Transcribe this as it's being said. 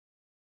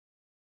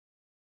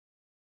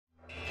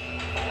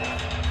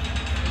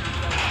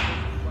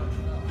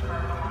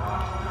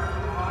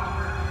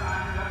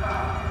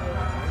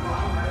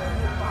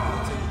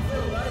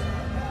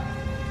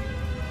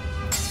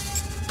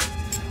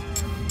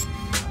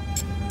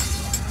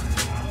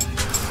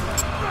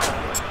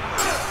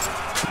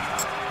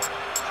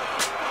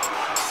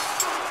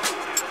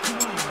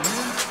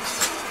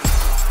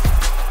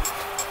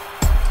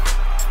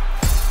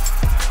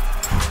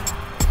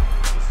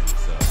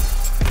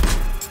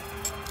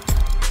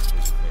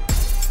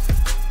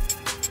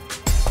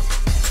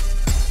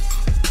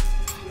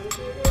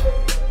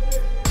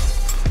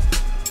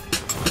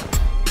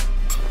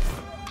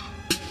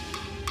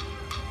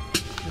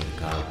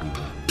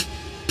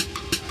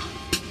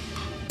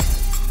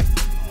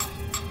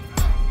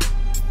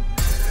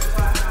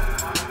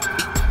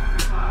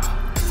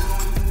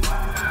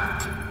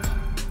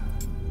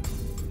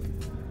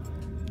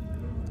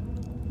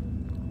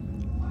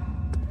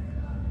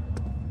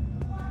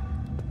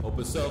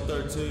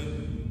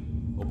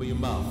Open your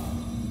mouth.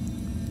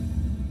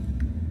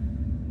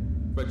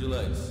 Spread your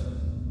legs.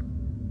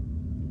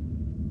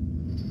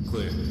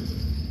 Clear.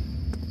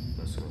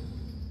 Let's go.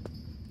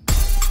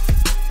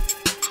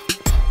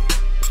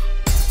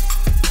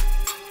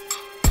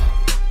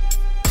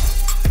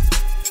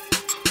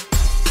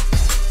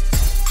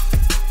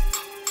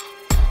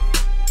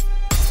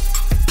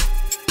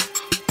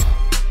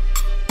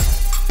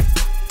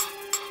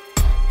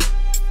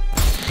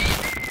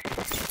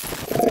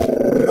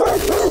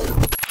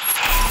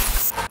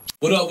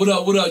 What up, what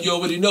up, what up? You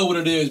already know what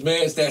it is,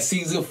 man. It's that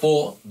season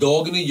 4,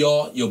 Dog in the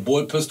Yard, your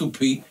boy Pistol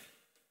Pete.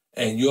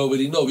 And you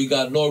already know we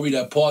got N.O.R.E,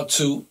 that part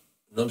 2. You know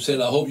what I'm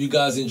saying? I hope you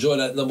guys enjoy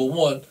that number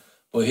 1.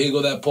 But here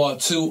go that part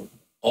 2.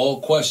 All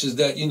questions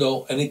that, you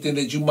know, anything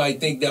that you might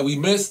think that we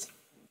missed,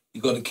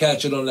 you're going to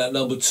catch it on that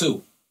number 2. You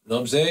know what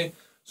I'm saying?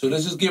 So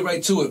let's just get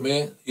right to it,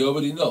 man. You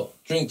already know.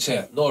 Drink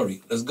champ,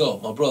 N.O.R.E. Let's go,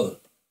 my brother.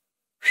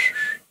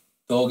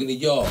 Dog in the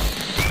Yard.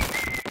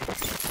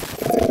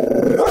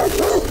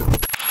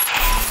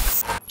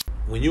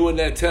 When you in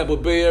that Tampa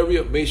Bay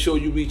area, make sure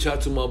you reach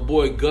out to my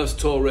boy Gus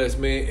Torres,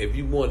 man. If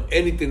you want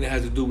anything that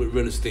has to do with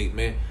real estate,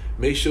 man,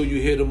 make sure you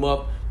hit him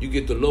up. You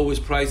get the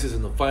lowest prices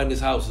and the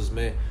finest houses,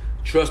 man.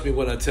 Trust me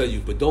when I tell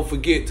you. But don't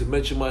forget to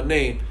mention my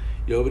name.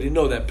 You already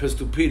know that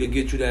Pistol Pete will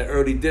get you that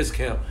early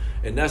discount.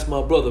 And that's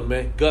my brother,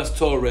 man, Gus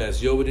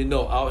Torres. You already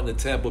know, out in the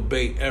Tampa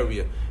Bay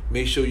area.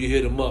 Make sure you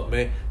hit him up,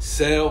 man.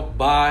 Sell,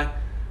 buy,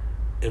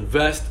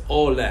 invest,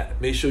 all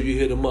that. Make sure you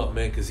hit him up,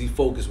 man, because he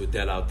focused with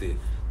that out there.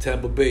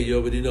 Tampa Bay, you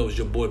already know, it's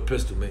your boy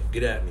Pistol, man.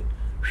 Get at me.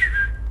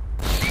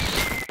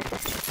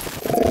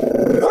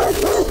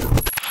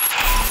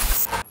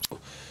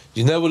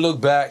 You never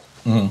look back.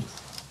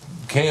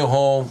 Came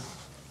home,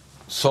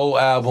 sold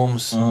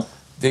albums.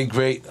 They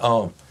great.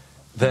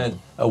 Then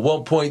at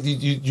one point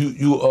you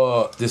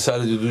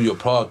decided to do your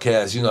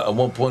podcast. You know, at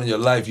one point in your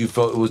life you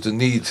felt it was the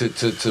need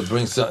to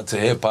bring something to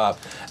hip hop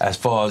as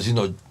far as you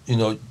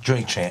know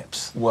Drink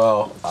Champs.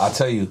 Well, I'll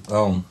tell you.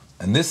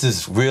 And this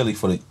is really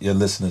for your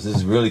listeners. This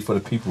is really for the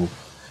people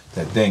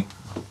that think.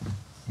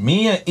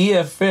 Me and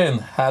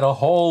EFN had a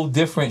whole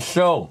different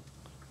show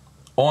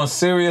on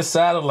Sirius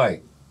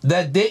Satellite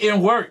that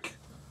didn't work.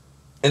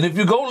 And if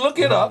you go look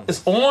it up,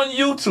 it's on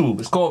YouTube.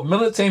 It's called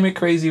Militainment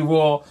Crazy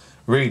Raw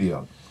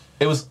Radio.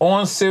 It was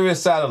on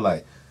Sirius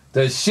Satellite.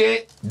 The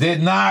shit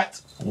did not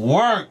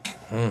work.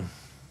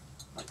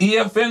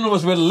 EFN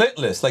was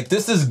relentless. Like,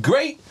 this is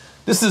great.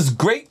 This is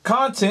great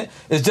content.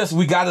 It's just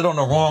we got it on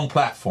the wrong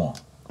platform.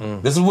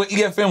 This is what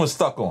EFN was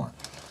stuck on.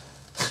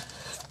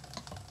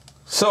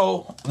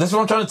 So, this is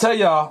what I'm trying to tell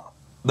y'all.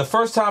 The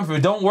first time, if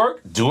it don't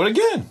work, do it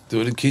again. Do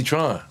it and keep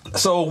trying.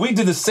 So, we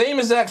did the same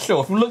exact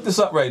show. If you look this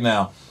up right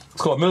now, it's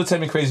called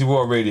Militainment Crazy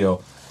Raw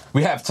Radio.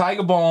 We have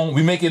Tiger Bone.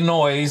 We making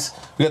noise.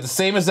 We got the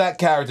same exact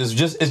characters.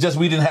 It's just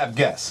we didn't have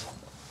guests.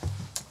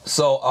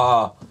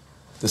 So,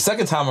 the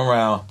second time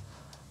around,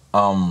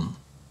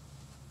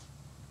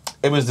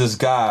 it was this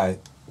guy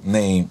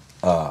named,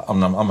 I'm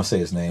going to say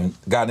his name,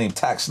 a guy named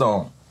Tax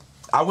Stone.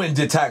 I went and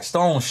did Tax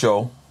Stone's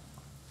show,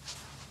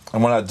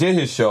 and when I did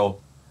his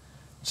show,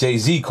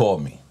 Jay-Z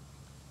called me.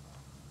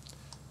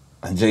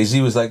 And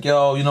Jay-Z was like,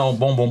 yo, you know,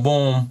 boom, boom,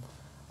 boom.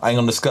 I ain't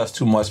gonna discuss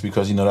too much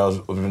because, you know,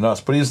 that was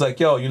nuts. But he was like,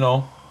 yo, you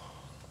know,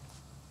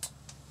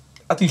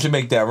 I think you should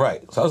make that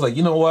right. So I was like,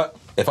 you know what?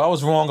 If I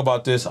was wrong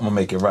about this, I'm gonna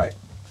make it right.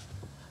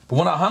 But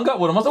when I hung up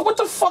with him, I was like, what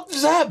the fuck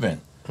just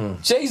happened?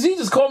 Jay-Z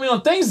just called me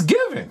on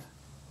Thanksgiving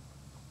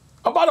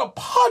about a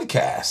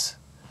podcast.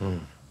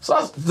 So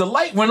the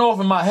light went off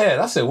in my head.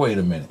 I said, wait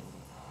a minute.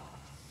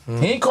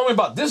 He ain't called me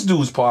about this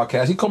dude's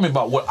podcast. He called me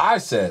about what I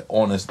said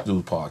on this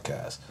dude's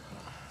podcast.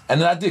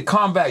 And then I did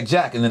Combat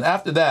Jack. And then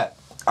after that,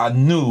 I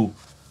knew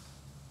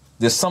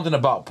there's something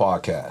about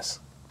podcasts.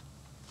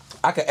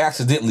 I could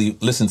accidentally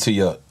listen to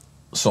your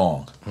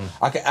song.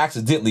 I could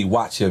accidentally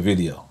watch your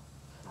video.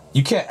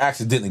 You can't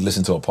accidentally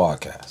listen to a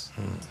podcast.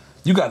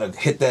 You got to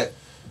hit that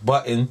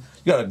button.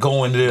 You got to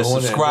go in there,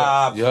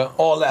 subscribe,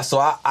 all that. So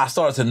I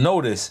started to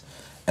notice.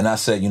 And I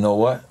said, you know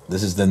what?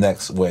 This is the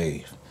next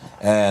wave.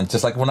 And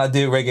just like when I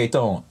did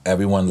reggaeton,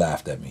 everyone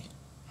laughed at me.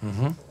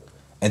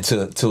 And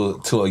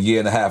to a year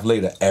and a half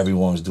later,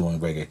 everyone was doing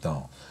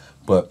reggaeton.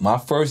 But my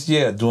first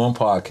year doing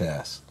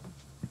podcasts,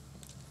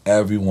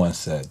 everyone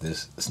said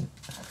this.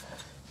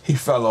 He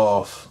fell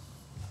off.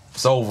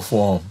 It's over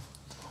for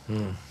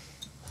him.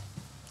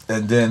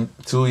 And then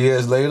 2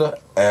 years later,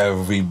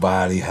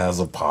 everybody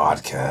has a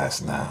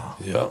podcast now.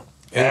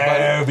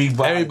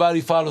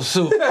 Everybody follow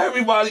suit.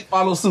 Everybody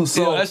follow suit.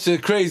 So that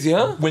shit crazy,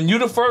 huh? When you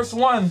the first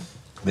one,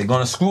 they're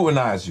gonna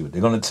scrutinize you. They're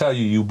gonna tell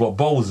you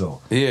bozo.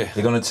 Yeah.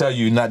 They're gonna tell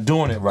you you're not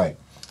doing it right.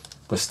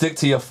 But stick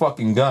to your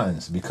fucking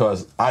guns,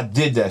 because I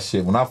did that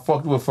shit. When I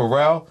fucked with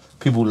Pharrell,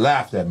 people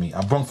laughed at me.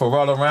 I brung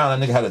Pharrell around.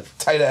 That nigga had a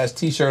tight ass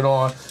t-shirt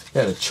on. He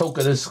had a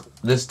choker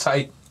this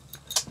tight.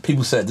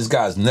 People said this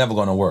guy's never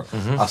gonna work.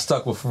 I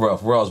stuck with Pharrell.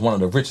 Pharrell is one of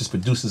the richest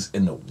producers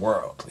in the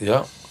world.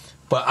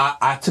 But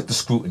I took the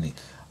scrutiny.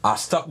 I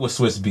stuck with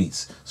Swiss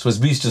Beats. Swiss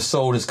Beats just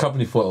sold his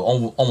company for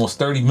almost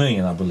 $30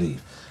 million, I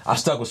believe. I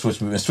stuck with Swiss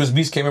Beats. When Swiss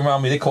Beats came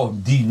around me, they called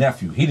him D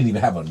Nephew. He didn't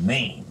even have a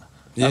name.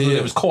 Yeah, That's what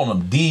they was calling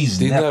him, D's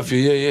nephew.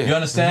 Yeah. You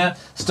understand?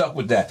 Stuck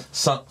with that.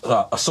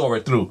 I saw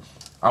it through.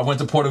 I went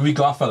to Puerto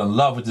Rico. I fell in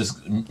love with this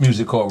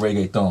music called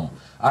reggaeton.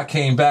 I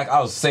came back.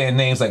 I was saying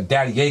names like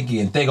Daddy Yankee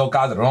and Tego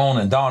Calderon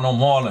and Don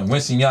Omar and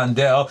Winston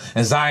Yandel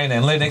and Zion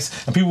and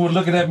Lennox. And people were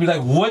looking at me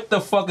like, what the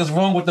fuck is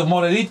wrong with the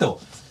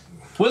Morerito?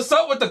 What's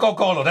up with the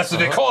Cocolo? That's what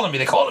they're calling me.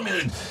 They're calling me.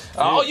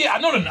 Oh yeah, I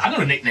know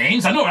the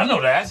nicknames. I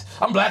know that.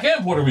 I'm black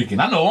and Puerto Rican.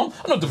 I know them.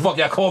 I know what the fuck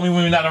y'all call me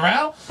when we're not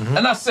around.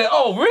 And I said,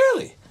 oh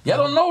really? Y'all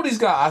don't know these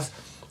guys.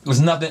 It was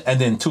nothing. And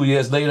then 2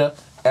 years later,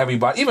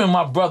 everybody, even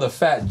my brother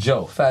Fat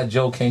Joe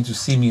came to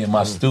see me in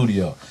my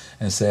studio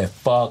and said,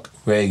 fuck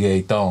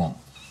reggaeton.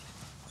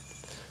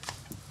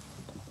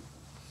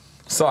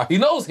 So he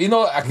knows.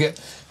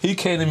 He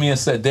came to me and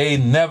said, they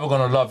ain't never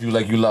gonna love you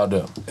like you love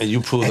them. And you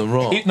proved them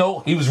wrong.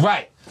 He was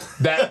right.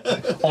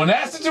 That on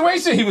that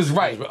situation, he was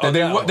right.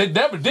 They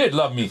never did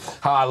love me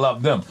how I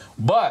loved them.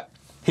 But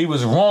he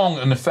was wrong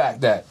in the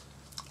fact that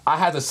I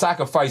had to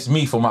sacrifice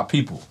me for my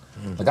people.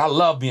 Like, I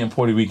love being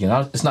Puerto Rican.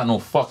 It's not no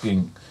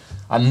fucking...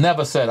 I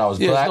never said I was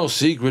black. It's no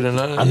secret or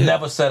nothing. I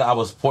never said I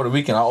was Puerto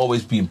Rican. I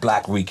always been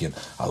black Rican.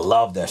 I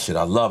love that shit.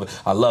 I love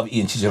it. I love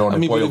eating chicharron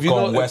and pollo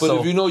con hueso. But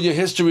if you know your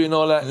history and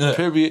all that,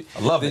 period,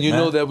 I love then it, you man.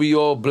 know that we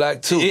all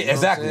black too. Yeah,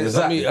 exactly.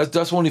 I mean,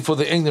 that's only for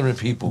the ignorant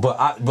people.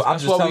 But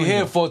that's what we're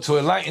here for, to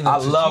enlighten them. I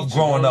love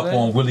growing up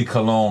on Willie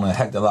Colon and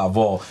Hector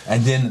Lavoe,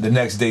 and then the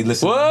next day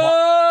listening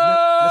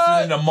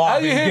to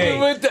Marvin Gaye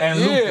and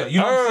Luther. You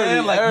know what I'm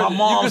saying? Like, my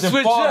moms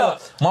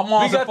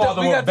and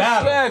father were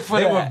battle.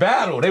 They were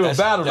battle. They were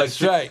battle.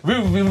 That's right. We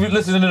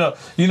listening to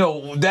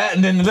that,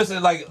 and then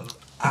listen, like,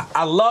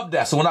 I love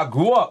that. So when I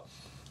grew up,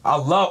 I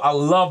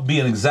love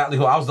being exactly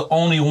who I was. The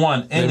only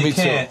one in the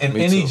can in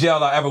any jail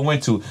I ever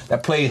went to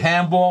that played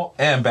handball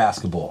and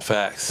basketball.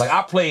 Facts. Like,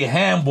 I played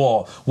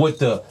handball with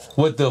the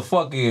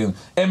fucking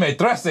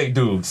M13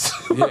 dudes.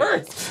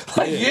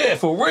 Yeah,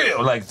 for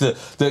real. Like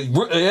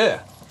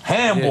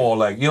handball.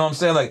 Like, you know what I'm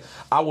saying? Like,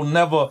 I will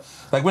never,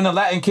 like, when the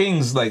Latin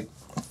Kings like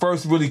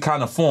first really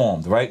kind of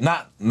formed, right?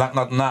 Not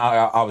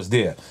I was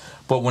there.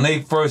 But when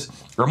they first,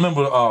 I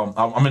remember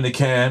I'm in the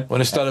can. When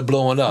it started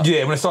blowing up.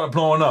 Yeah, when it started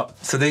blowing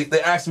up. So they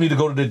asked me to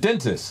go to the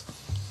dentist.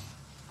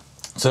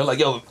 So they're like,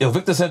 yo,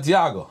 Victor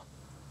Santiago.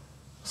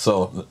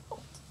 So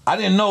I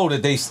didn't know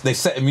that they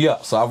set me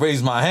up. So I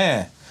raised my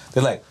hand.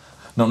 They're like,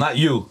 no, not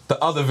you,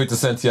 the other Victor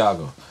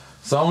Santiago.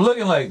 So I'm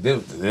looking like,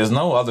 there's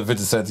no other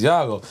Victor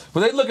Santiago.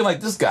 But they looking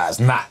like, this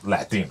guy's not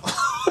Latino.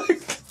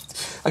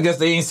 I guess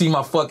they ain't see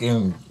my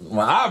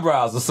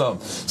eyebrows or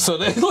something. So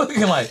they're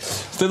looking like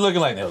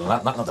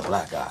not the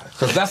black guy.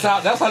 Because that's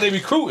how they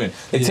recruiting.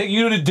 They taking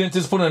you to the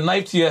dentist, putting a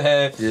knife to your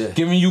head,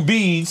 giving you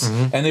beads,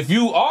 and if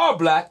you are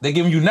black, they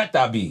giving you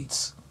nectar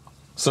beads.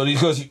 So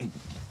because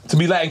to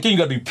be Latin King, you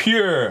gotta be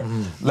pure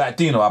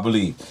Latino, I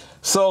believe.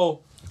 So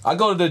I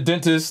go to the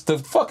dentist, the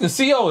fucking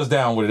CO is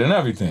down with it and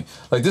everything.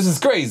 Like, this is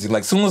crazy.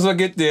 Like, soon as I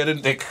get there,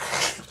 they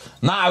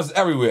knives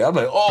everywhere. I'm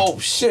like, oh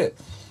shit.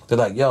 They're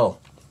like, yo,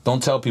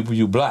 don't tell people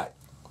you black.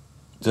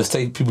 Just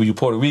tell people you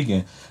Puerto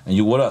Rican and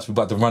you with us. We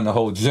about to run the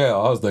whole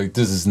jail. I was like,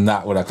 this is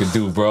not what I could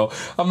do, bro.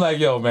 I'm like,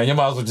 yo, man, you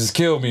might as well just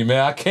kill me,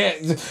 man. I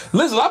can't.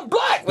 Listen, I'm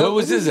black. Where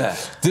was this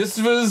at? This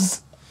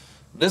was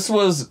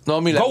no, I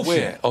mean, like, Goshen.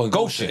 where? Oh,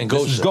 Goshen.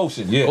 Goshen. This was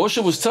Goshen, yeah.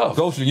 Goshen was tough.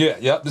 Goshen,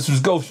 yeah. This was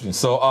Goshen.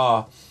 So,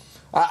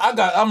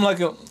 I'm like,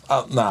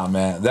 nah,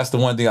 man, that's the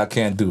one thing I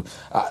can't do.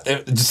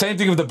 The same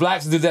thing if the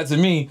blacks did that to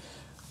me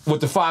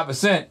with the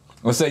 5%.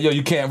 And say, yo,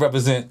 you can't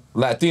represent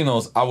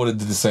Latinos, I would have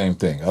did the same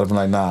thing. I would have been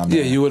like, nah, man.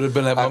 Yeah, you would have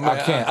been like, I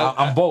can't.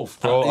 I'm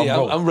both, bro.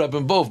 I'm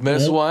repping both, man.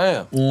 That's who I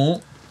am. You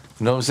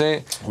know what I'm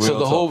saying?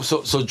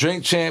 So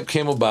Drink Champ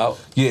came about.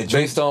 Yeah,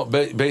 based on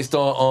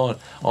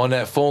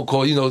that phone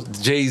call. You know,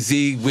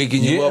 Jay-Z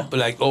waking you up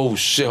like, oh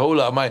shit, hold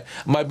up, I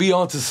might be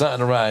onto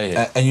something around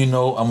here. And you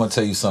know, I'm gonna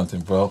tell you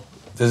something, bro.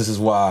 This is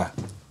why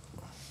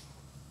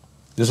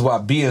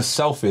being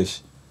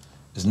selfish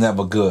is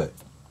never good.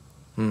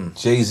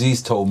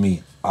 Jay-Z's told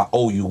me, I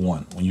owe you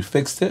one. When you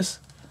fix this,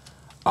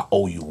 I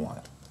owe you one.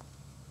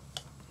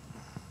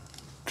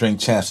 Drink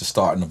Champs is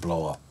starting to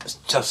blow up. It's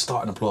just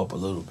starting to blow up a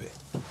little bit.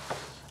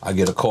 I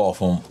get a call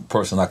from a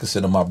person I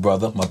consider my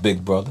brother, my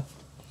big brother.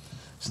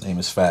 His name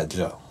is Fat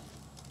Joe.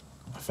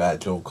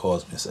 Fat Joe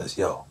calls me and says,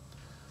 yo,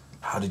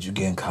 how did you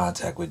get in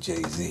contact with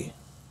Jay-Z?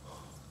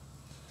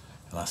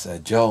 And I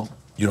said, Joe,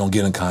 you don't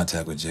get in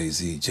contact with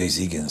Jay-Z.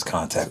 Jay-Z gets in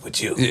contact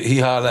with you. He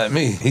hollered at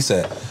me. He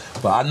said,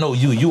 but I know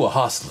you a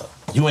hustler.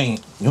 You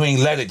ain't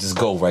let it just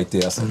go right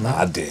there. I said,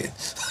 nah, I did.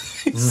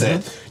 He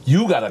said,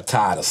 you got a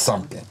tie to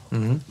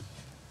something.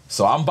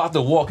 So I'm about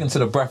to walk into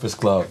the Breakfast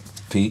Club,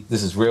 Pete.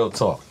 This is real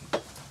talk.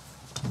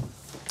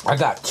 I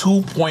got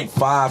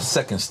 2.5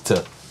 seconds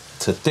to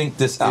think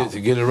this out. To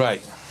get it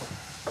right.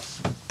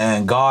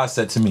 And God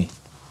said to me,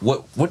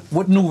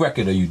 what new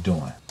record are you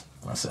doing?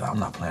 I said, I'm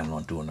not planning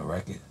on doing the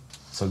record.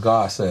 So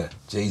God said,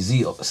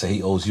 Jay-Z said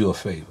he owes you a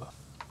favor.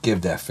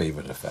 Give that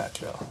favor to Fat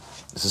Joe.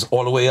 This is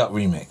All the Way Up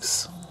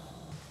remix.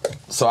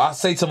 So I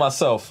say to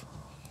myself,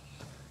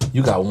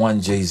 you got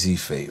one Jay-Z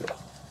favor.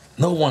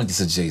 No one gets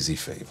a Jay-Z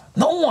favor.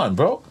 No one,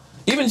 bro.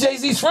 Even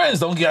Jay-Z's friends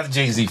don't get a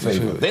Jay-Z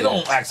favor. They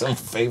don't ask him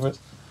for favors.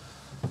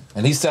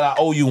 And he said, I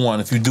owe you one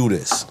if you do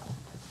this.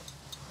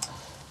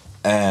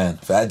 And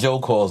Fat Joe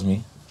calls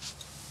me.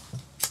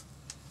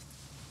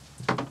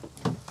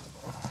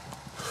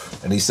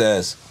 And he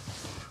says,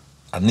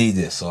 I need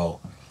this. So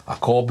I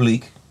call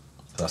Bleak.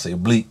 So I say,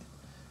 Bleak,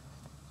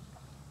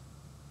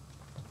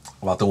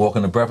 I'm about to walk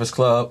in the Breakfast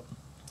Club,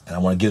 and I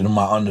want to give him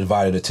my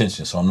undivided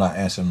attention, so I'm not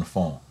answering the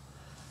phone.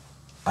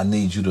 I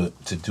need you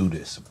to do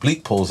this.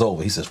 Bleak pulls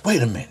over. He says,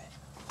 wait a minute.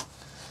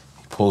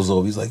 He pulls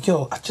over. He's like,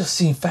 yo, I just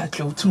seen Fat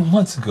Joe 2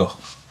 months ago.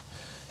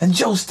 And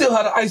Joe still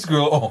had an Ice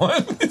Girl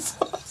on.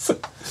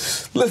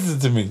 Listen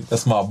to me.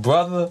 That's my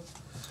brother.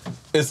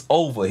 It's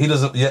over. He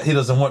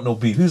doesn't want no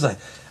beef. He was like,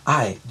 all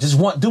right,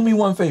 do me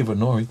one favor,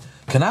 N.O.R.E.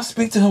 Can I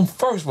speak to him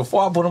first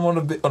before I put him on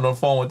the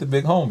phone with the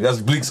big homie? That's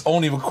Bleak's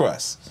only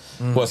request.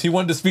 Was he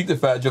wanted to speak to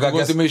Fat Joe. He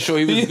wanted to make sure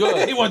he was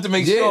good. He wanted to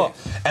make sure.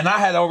 And I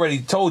had already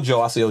told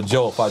Joe, I said, yo,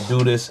 Joe, if I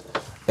do this,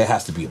 it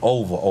has to be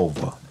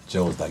over.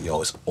 Joe was like,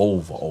 yo, it's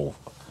over.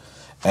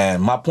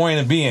 And my point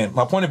of bringing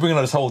up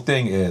this whole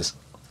thing is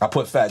I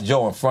put Fat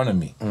Joe in front of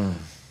me.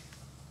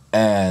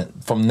 And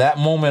from that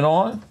moment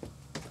on,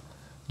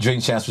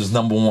 Drink Champs was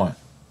 #1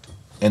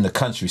 in the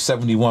country,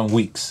 71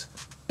 weeks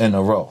in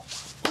a row.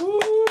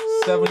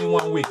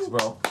 71 weeks,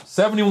 bro.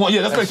 71.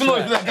 Yeah, that's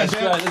right. That's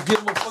right. Let's give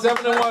him a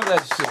 71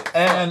 that shit.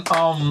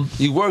 And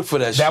you worked for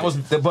that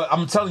shit. But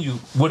I'm telling you,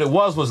 what it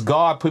was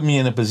God put me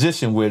in a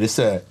position where they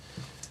said,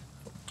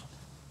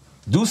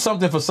 do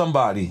something for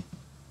somebody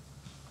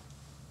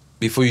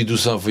before you do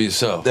something for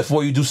yourself.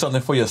 Before you do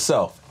something for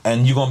yourself,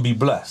 and you're gonna be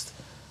blessed.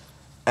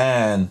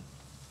 And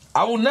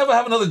I will never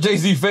have another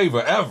Jay-Z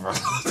favor ever.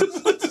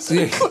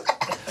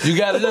 You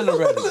got it in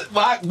already.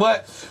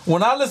 But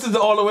when I listen to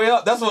All the Way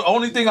Up, that's the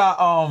only thing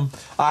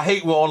I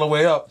hate with All the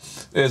Way Up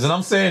is, and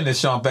I'm saying this,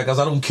 Sean Beckers,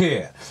 I don't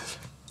care.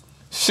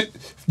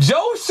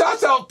 Joe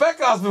shouts out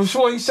Beckers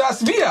before he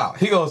shouts me out.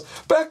 He goes,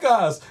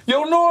 Beckers,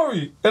 yo,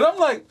 N.O.R.E. And I'm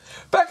like,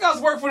 Beckers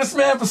worked for this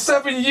man for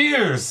 7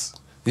 years.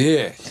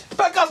 Yeah.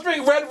 Beckers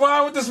drink red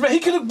wine with this man.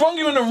 He could have brung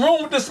you in the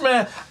room with this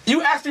man.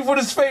 You asked me for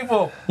this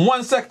favor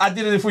 1 sec. I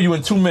did it for you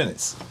in 2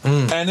 minutes.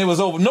 And it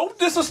was over. No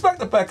disrespect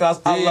to Beckers.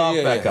 I love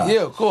Beckers.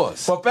 Yeah, of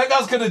course. But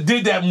Beckers could have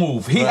did that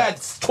move. He had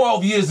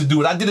 12 years to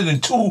do it. I did it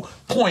in 2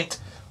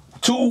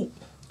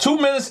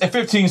 minutes and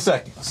 15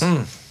 seconds.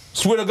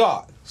 Swear to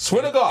God.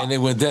 Swear to God. And it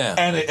went down.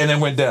 And it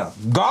went down.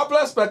 God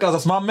bless Beckers.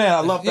 That's my man.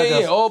 I love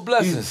Beckers. Yeah, all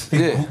blessings.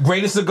 He's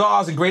greatest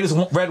cigars and greatest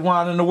red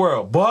wine in the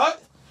world.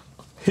 But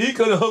he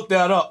could have hooked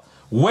that up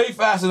way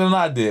faster than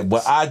I did.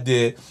 But I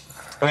did.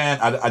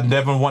 And I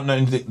never want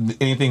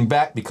anything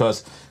back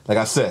because, like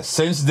I said,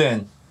 since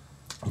then,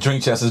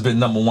 Drink Champs has been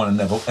 #1 and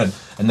never looked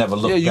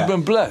back. Yeah, you've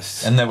been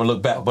blessed. And never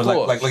looked back. But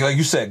like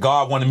you said,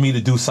 God wanted me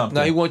to do something.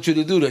 Now he wants you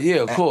to do that.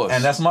 Yeah, of course.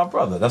 And that's my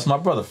brother. That's my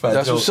brother, Fat Joe.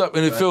 That's what's up.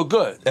 And it felt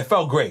good. It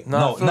felt great.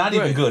 No, not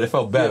even good. It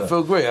felt better. Yeah, it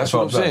felt great. That's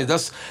what I'm saying.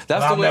 That's the way.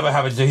 I'll never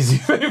have a Jay-Z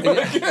favor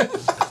again.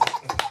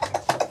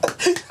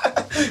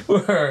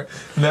 Word.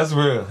 That's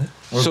real.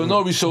 So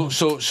N.O.R.E,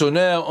 so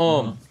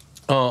now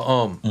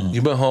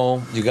you been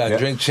home, you got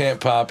Drink Champ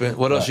popping.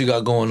 What else you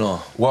got going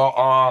on?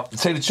 Well, to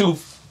tell you the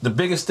truth, the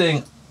biggest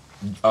thing,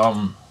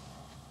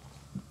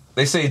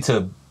 they say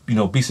to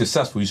be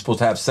successful, you're supposed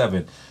to have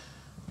 7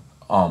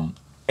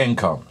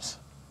 incomes,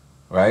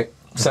 right?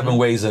 7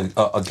 ways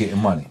of getting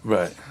money.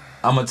 Right.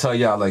 I'm gonna tell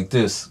y'all like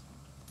this: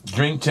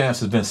 Drink Champs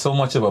has been so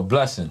much of a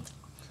blessing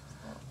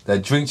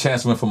that Drink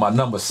Champs went from my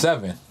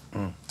 #7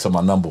 to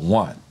my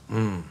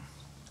 #1.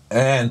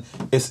 And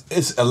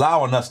it's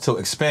allowing us to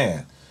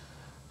expand.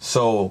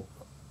 So,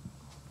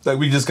 like,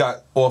 we just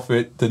got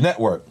offered the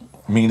network,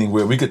 meaning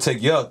where we could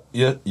take your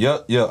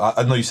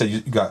I know you said you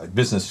got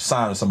business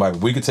signed with somebody,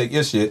 but we could take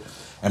your shit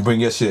and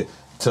bring your shit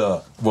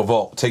to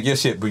Revolt. Take your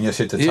shit, bring your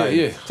shit to Titan.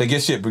 Yeah. Take your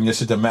shit, bring your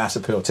shit to Mass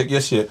Appeal. Take your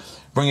shit,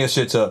 bring your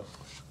shit to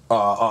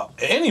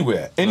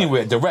anywhere,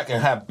 direct,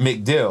 and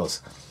make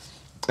deals.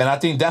 And I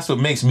think that's what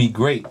makes me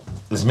great,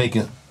 is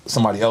making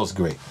somebody else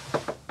great.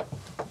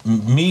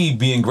 Me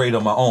being great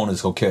on my own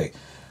is okay,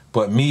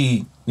 but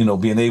me,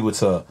 being able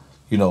to,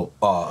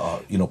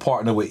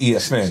 partner with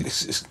ESN,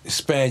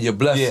 expand your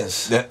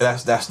blessings. Yeah,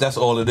 that's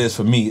all it is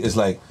for me. It's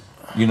like,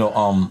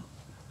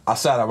 I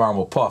sat around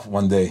with Puff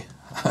one day.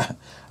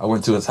 I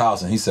went to his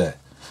house and he said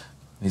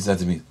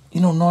to me,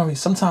 N.O.R.E,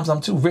 sometimes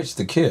I'm too rich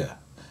to care,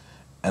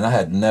 and I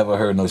had never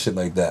heard no shit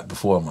like that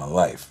before in my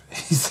life.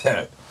 He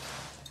said,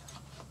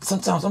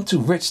 sometimes I'm too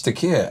rich to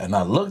care, and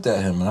I looked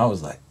at him and I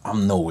was like,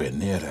 I'm nowhere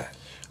near that.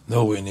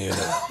 Nowhere near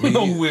that.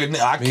 Nowhere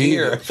near. I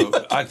care.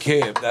 I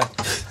care.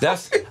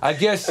 That's. I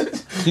guess.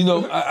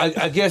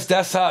 I guess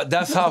that's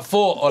how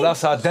for or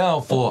that's how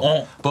down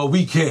for. But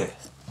we care.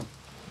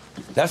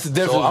 That's the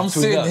difference. So I'm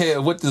sitting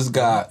here with this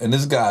guy, and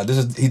he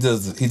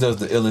does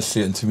the illest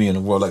shit to me in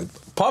the world. Like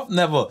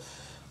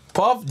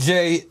Puff,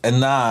 Jay,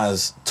 and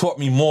Nas taught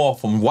me more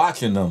from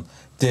watching them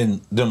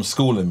than them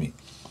schooling me.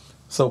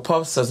 So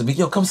Puff says to me,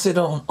 "Yo, come sit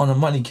on the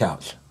money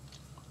couch."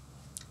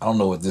 I don't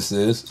know what this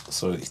is,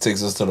 so he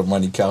takes us to the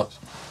money couch,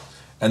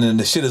 and then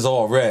the shit is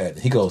all red.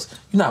 He goes,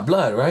 "You're not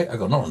blood, right?" I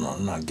go, "No,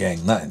 I'm not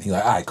gang, nothing." He's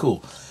like, "All right,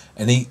 cool."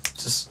 And he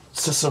just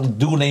some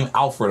dude named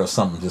Alfred or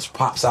something just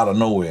pops out of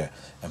nowhere,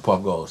 and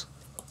Puff goes,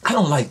 "I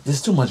don't like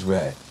this, too much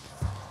red.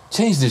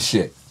 Change this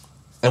shit."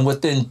 And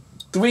within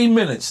 3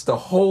 minutes, the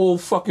whole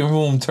fucking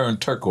room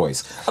turned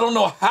turquoise. I don't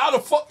know how the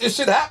fuck this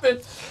shit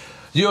happened.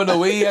 You don't know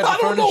where he had the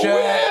furniture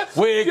at,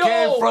 where it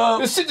came from.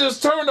 This shit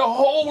just turned a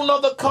whole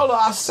nother color.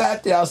 I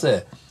sat there, I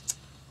said,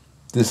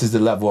 this is the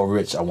level of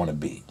rich I want to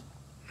be.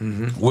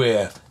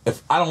 Where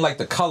if I don't like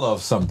the color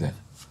of something,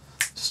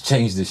 just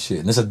change this shit.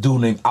 And there's a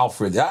dude named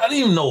Alfred. I didn't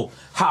even know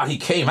how he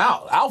came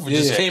out. Alfred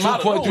just came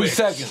out of nowhere. 2.3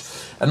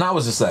 seconds. And I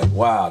was just like,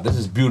 wow, this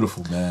is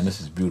beautiful, man. This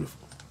is beautiful.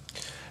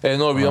 Hey,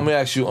 N.O.R.E, let me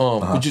ask you,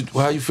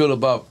 how you feel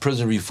about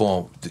prison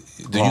reform?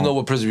 Do you know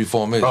what prison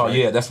reform is? Oh, right?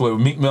 yeah, that's what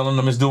Meek Mill and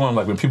them is doing.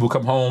 Like when people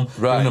come home,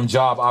 giving them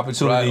job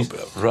opportunities.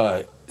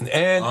 Right.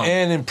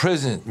 And in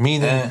prison,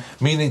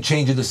 meaning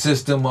changing the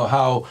system of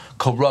how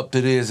corrupt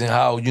it is and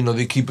how,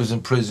 they keep us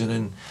in prison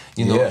and,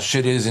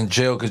 shit is in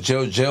jail, because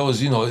jail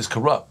is, is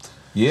corrupt.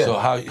 Yeah. So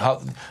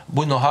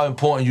how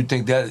important you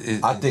think that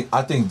is? I think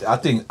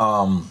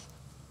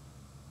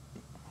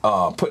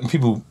putting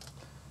people,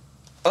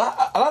 a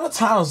lot of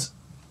times,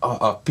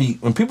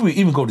 when people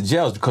even go to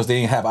jail is because they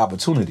didn't have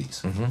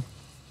opportunities,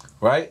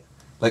 right?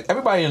 Like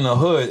everybody in the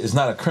hood is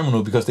not a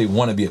criminal because they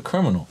want to be a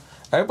criminal.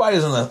 Everybody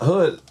in the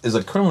hood is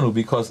a criminal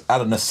because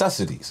out of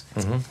necessities.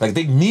 Like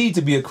they need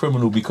to be a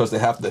criminal because they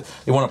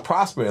want to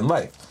prosper in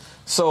life.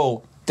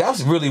 So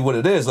that's really what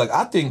it is. Like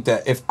I think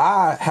that if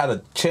I had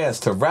a chance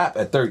to rap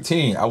at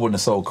 13, I wouldn't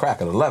have sold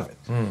crack at 11.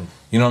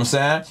 You know what I'm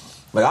saying?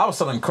 Like I was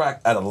selling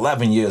crack at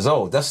 11 years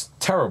old. That's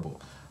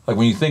terrible. Like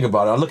when you think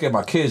about it, I look at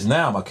my kids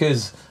now. My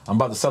kids, I'm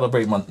about to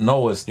celebrate my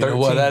Noah's 13th birthday. You know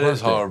what? That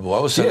is horrible. I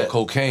was selling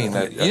cocaine.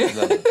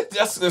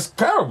 That's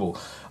terrible.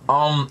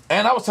 And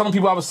I was telling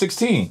people I was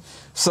 16.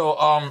 So,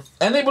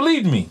 and they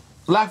believed me.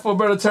 Lack for a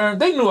better term,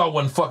 they knew I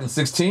wasn't fucking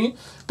 16.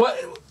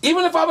 But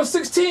even if I was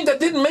 16, that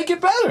didn't make it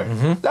better.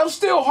 That was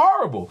still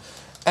horrible.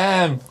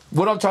 And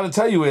what I'm trying to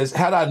tell you is,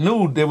 had I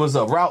knew there was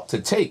a route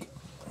to take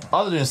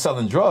other than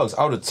selling drugs,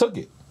 I would have took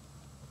it.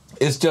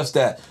 It's just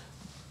that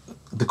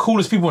the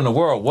coolest people in the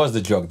world was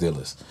the drug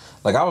dealers.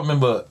 Like I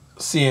remember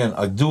seeing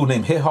a dude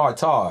named HipHop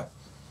Todd.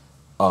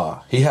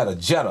 He had a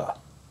Jetta.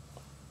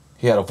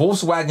 He had a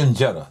Volkswagen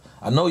Jetta.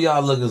 I know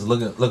y'all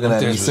looking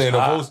at me saying a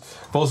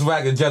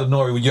Volkswagen Jetta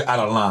N.O.R.E when you're out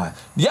of line.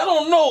 Y'all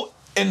don't know.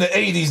 In the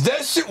 80s,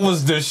 that shit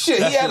was the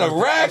shit. He had a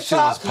rag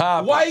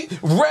top, white,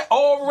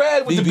 all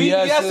red with the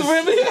BBS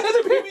rims. He had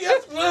the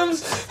BBS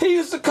rims. He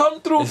used to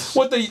come through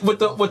with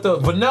the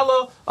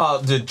vanilla,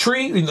 the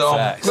tree. You know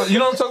what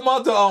I'm talking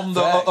about?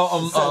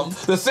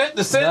 The scent.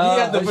 The scent. He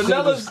had the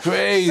vanilla.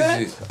 Crazy.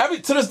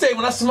 Scent. To this day,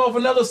 when I smell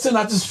vanilla scent,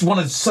 I just want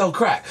to sell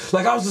crack.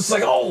 Like I was just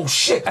like, oh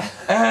shit.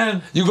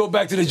 And you go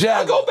back to the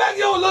job. I go back,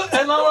 look,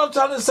 and what I'm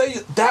trying to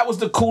say, that was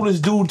the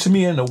coolest dude to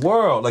me in the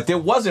world. Like there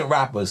wasn't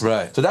rappers.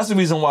 Right. So that's the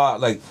reason why.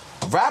 Like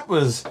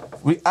rappers,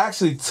 we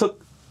actually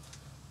took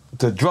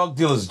the drug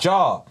dealer's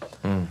job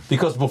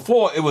because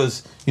before it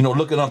was,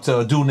 looking up to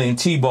a dude named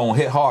T-Bone,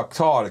 HipHop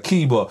Todd,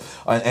 Akiba,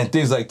 and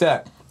things like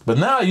that. But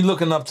now you're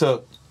looking up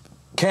to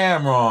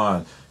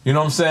Cameron, you know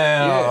what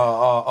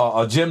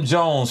I'm saying? Jim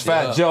Jones,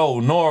 Fat Joe,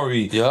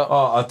 N.O.R.E,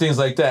 things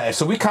like that. And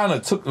so we kind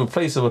of took the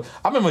place of.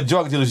 I remember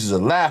drug dealers used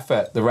to laugh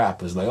at the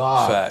rappers, like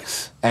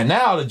facts. And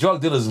now the drug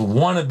dealers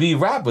want to be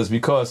rappers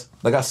because,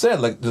 like I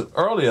said,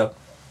 earlier.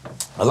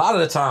 A lot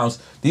of the times,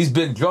 these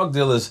big drug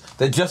dealers,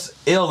 they're just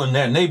ill in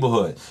their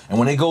neighborhood. And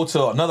when they go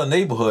to another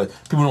neighborhood,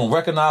 people don't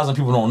recognize them,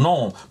 people don't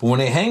know them. But when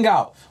they hang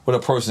out with a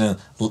person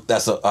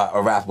that's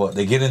a rapper,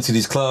 they get into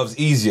these clubs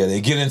easier.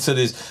 They get into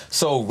this.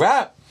 So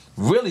rap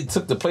really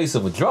took the place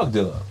of a drug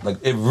dealer.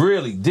 Like, it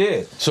really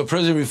did. So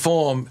prison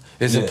reform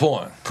is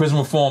important. Prison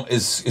reform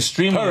is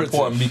extremely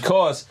important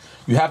because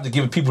you have to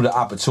give people the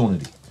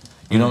opportunity.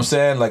 You know what I'm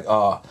saying? Like,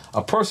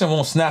 a person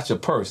won't snatch a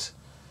purse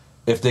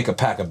if they could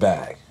pack a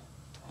bag.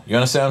 You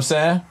understand what I'm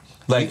saying?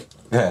 Like,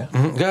 yeah.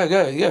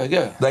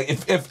 Like,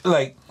 if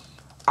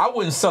I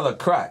wouldn't sell a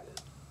crack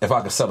if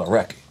I could sell a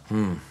record.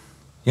 You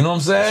know what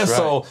I'm saying? Right.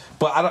 So,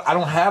 but I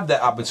don't have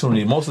that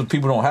opportunity. Most of the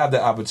people don't have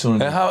that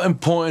opportunity. And how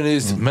important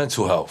is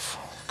mental health?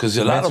 Because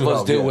a lot of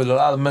us deal with a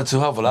lot of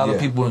mental health. A lot of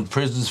people in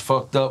prisons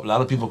fucked up. A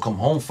lot of people come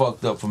home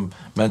fucked up from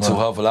mental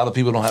health. A lot of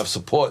people don't have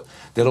support.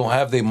 They don't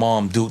have their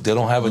mom, Duke. They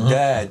don't have a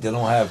dad. They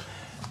don't have...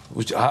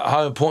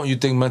 How important you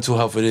think mental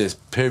health it is,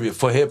 period,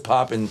 for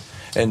hip-hop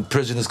and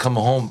prisoners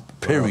coming home,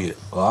 period.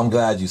 Well, I'm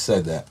glad you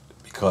said that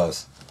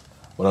because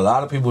what a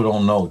lot of people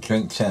don't know,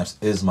 Drink Champs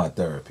is my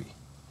therapy.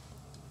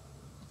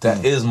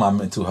 That is my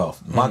mental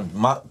health.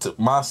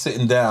 My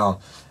sitting down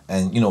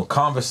and,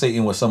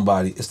 conversating with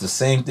somebody, it's the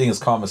same thing as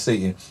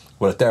conversating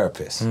with a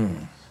therapist. You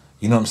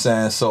know what I'm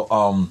saying?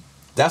 So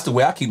that's the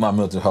way I keep my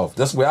mental health.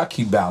 That's the way I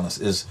keep balance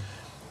is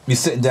me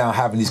sitting down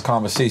having these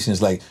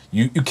conversations. Like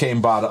you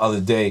came by the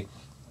other day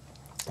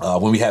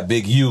when we had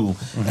Big U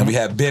and we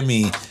had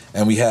Bimmy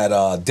and we had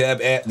Deb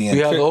Anthony and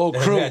we had the whole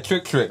crew. We had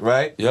Trick,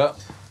 right? Yeah.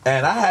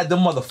 And I had them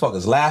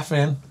motherfuckers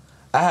laughing.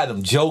 I had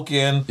them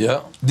joking.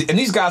 Yeah. And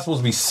these guys supposed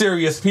to be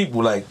serious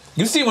people. Like,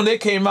 you see when they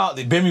came out,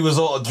 Bimmy was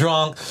all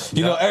drunk.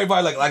 You know,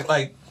 everybody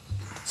like.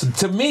 So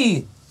to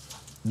me,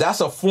 that's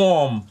a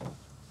form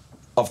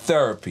of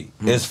therapy.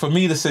 It's for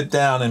me to sit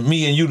down and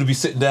me and you to be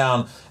sitting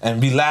down and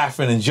be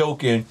laughing and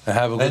joking and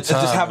have a good time.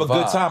 And just have a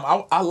good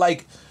time. I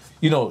like,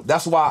 you know,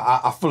 that's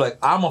why I feel like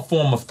I'm a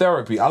form of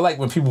therapy. I like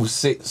when people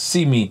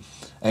see me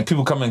and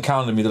people come and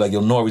encounter me. They're like,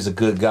 yo, N.O.R.E's a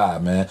good guy,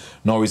 man.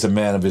 N.O.R.E's a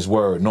man of his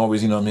word.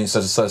 N.O.R.E's, you know what I mean,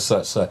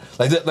 such.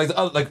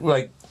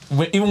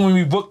 Even when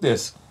we booked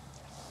this,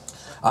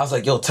 I was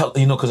like, yo,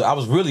 you know, because I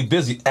was really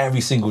busy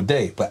every single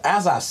day. But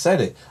as I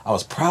said it, I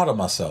was proud of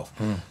myself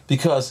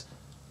because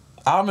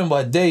I remember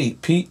a day,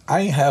 Pete,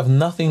 I ain't have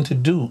nothing to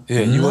do.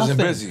 Yeah, you wasn't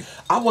busy.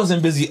 I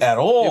wasn't busy at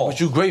all. Yeah, but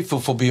you're grateful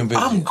for being busy.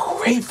 I'm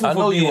grateful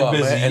for being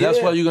busy. Man, and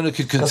that's why you're going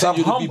to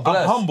continue to be blessed.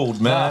 I'm humbled,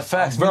 man. Nah,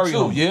 facts. Very me too.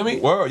 humbled. You hear me?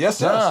 Word, yes,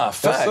 sir. Nah,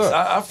 facts. Yes,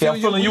 I feel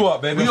I'm filling you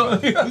up, baby. We're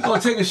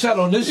going to take a shot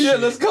on this shit. Yeah,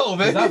 let's go,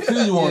 man. I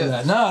feel you on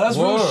that. Nah, that's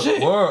real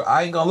shit. Word.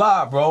 I ain't going to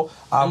lie, bro.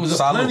 It was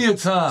plenty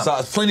of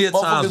times. Plenty of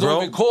times,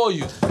 bro. Motherfuckers call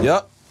you.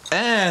 Yep.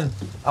 And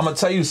I'm going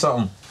to tell you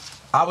something.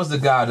 I was the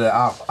guy that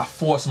I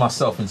forced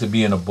myself into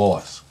being a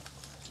boss.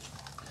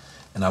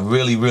 And I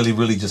really, really,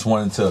 really just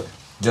wanted to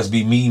just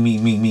be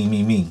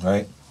me,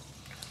 right?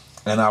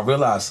 And I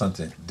realized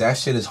something. That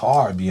shit is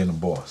hard being a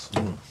boss.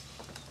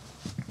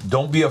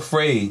 Don't be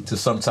afraid to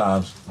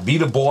sometimes be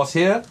the boss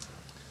here,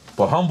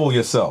 but humble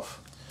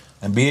yourself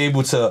and be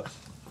able to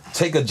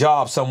take a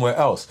job somewhere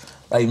else.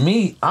 Like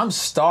me, I'm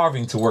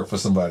starving to work for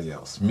somebody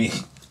else. Me.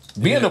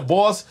 Being a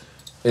boss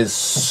is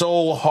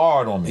so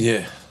hard on me.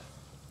 Yeah.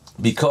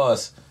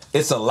 Because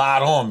it's a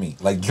lot on me.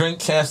 Like Drink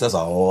Champs, that's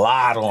a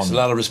lot on me. It's a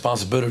lot of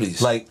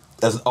responsibilities. Like,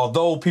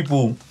 although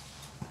people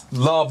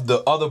love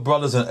the other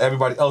brothers and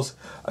everybody else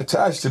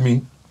attached to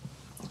me,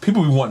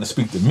 people be wanting to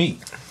speak to me.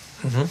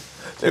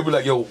 They be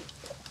like, yo,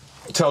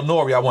 tell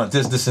N.O.R.E I want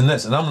this, this, and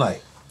this. And I'm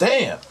like,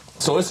 damn.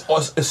 So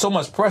it's so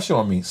much pressure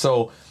on me.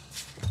 So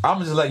I'm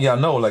just letting y'all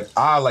know, like,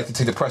 I like to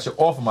take the pressure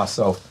off of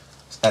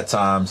myself at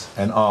times.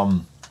 And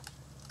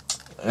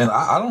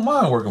I don't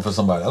mind working for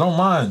somebody. I don't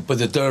mind. But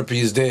the therapy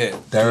is there.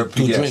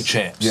 Therapy, through Drink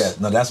Champs. Yeah,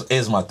 no,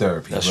 is my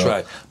therapy. That's bro.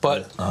 right.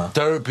 But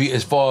therapy,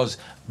 as far as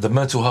the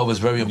mental health, is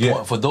very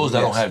important for those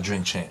that don't have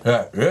Drink Champs.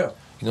 Yeah. You know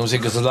what I'm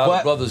saying? Because a lot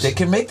of brothers, they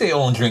can make their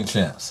own Drink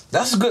Champs.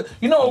 That's good.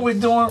 You know what we're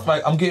doing?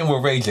 Like, I'm getting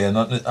with Ray J.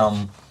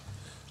 And,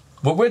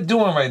 what we're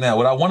doing right now,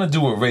 what I want to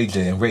do with Ray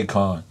J and Ray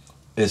Khan,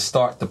 is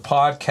start the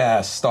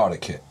podcast starter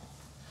kit.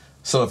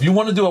 So if you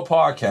want to do a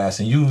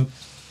podcast and you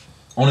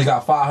only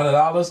got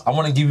 $500, I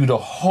want to give you the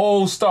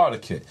whole starter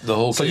kit. The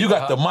whole So kit. you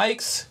got the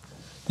mics,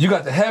 you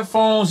got the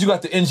headphones, you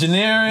got the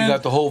engineering, you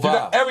got the whole vibe, you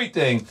got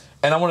everything,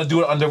 and I want to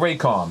do it under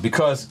Raycon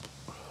because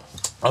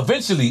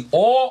eventually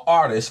all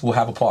artists will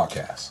have a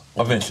podcast.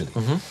 Eventually,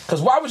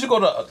 because why would you go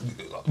to?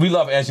 We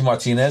love Angie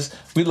Martinez,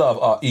 we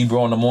love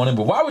Ebro in the morning,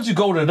 but why would you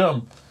go to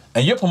them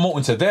and you're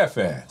promoting to their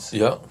fans?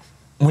 Yeah.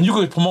 When you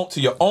could promote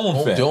to your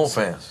own fans. Your own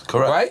fans,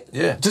 correct? Right?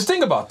 Yeah. Just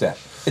think about that.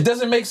 It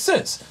doesn't make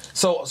sense.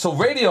 So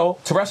radio,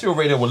 terrestrial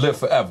radio will live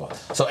forever.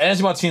 So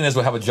Angie Martinez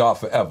will have a job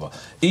forever.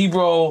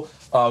 Ebro,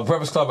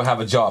 Breakfast Club will have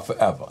a job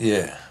forever.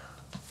 Yeah.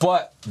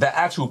 But the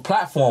actual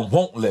platform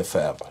won't live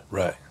forever.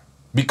 Right.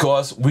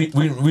 Because we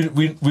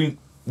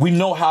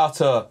know how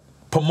to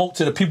promote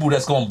to the people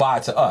that's going to buy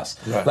to us.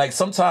 Right. Like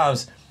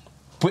sometimes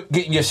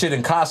getting your shit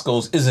in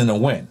Costco's isn't a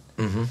win.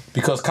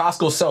 Because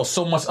Costco sells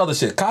so much other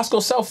shit.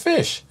 Costco sell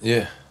fish.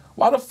 Yeah.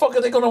 Why the fuck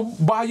are they gonna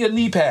buy your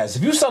knee pads?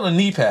 If you selling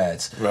knee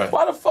pads,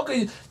 why the fuck are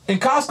you in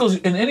Costco's?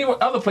 In any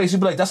other place, you'd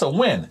be like, that's a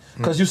win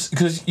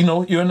because you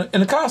know you're in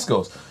the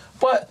Costco's.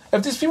 But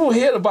if these people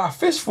here to buy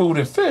fish food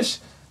and fish,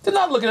 they're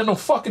not looking at no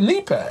fucking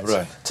knee pads.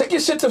 Right. Take your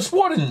shit to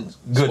sporting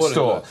goods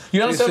store. Right.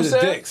 You understand what I'm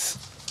saying?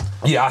 Dicks.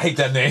 Yeah, I hate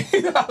that name.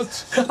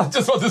 I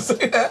just want to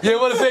say that. You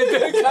want to say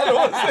Dicks? I don't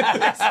want to say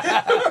Dicks.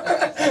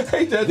 I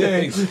hate that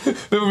name.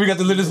 Remember we got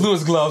the Linus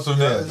Lewis gloves from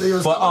there.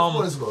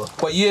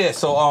 But yeah,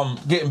 so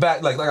getting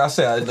back, like I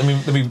said, let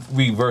me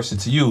reverse it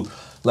to you.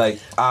 Like,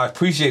 I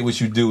appreciate what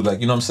you do. Like,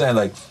 you know what I'm saying?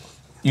 Like,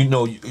 you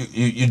know,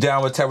 you're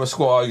down with Terror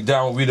Squad, you're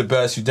down with We The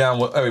Best, you're down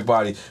with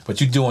everybody,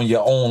 but you're doing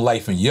your own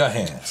life in your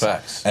hands.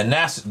 Facts. And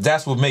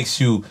that's what makes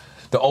you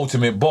the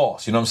ultimate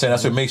boss. You know what I'm saying?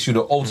 That's what makes you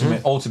the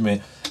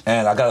ultimate.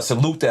 And I gotta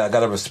salute that. I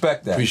gotta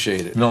respect that.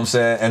 Appreciate it. You know what I'm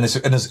saying? And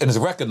it's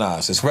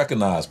recognized. It's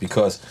recognized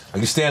because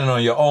you're standing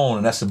on your own,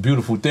 and that's a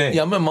beautiful thing.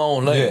 Yeah, I'm in my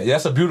own lane. Yeah,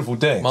 that's a beautiful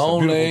thing. My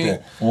own lane.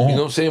 Thing. You know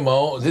what I'm saying? My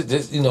own.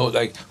 This, you know,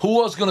 like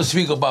who else gonna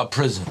speak about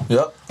prison?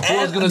 Yep. Who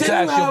else gonna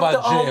talk you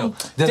about jail?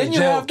 Didn't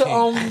you have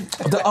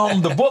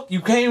the book?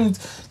 You came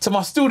to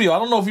my studio. I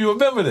don't know if you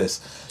remember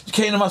this. You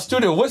came to my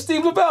studio with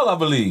Steve LaBelle, I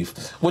believe,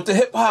 with the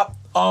hip hop.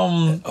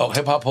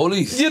 Hip Hop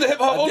Police. Yeah, the Hip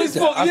Hop Police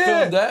book. I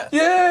filmed that.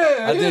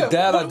 Yeah, I did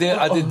that.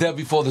 I did that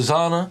before the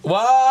Zana. Wow.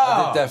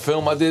 I did that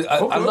film.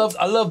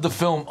 I love the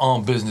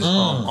film business.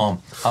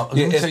 Let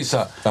me tell you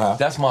something.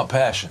 That's my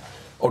passion.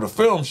 Oh, the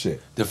film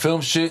shit. The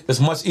film shit. It's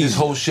much easier. This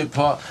whole shit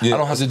part. Yeah, I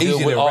don't have to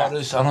deal with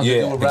artists. I don't have to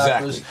deal with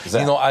rappers. Exactly.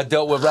 You know, I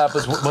dealt with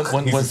rappers when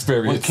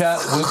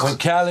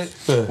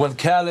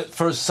Khaled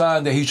first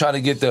signed that he tried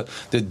to get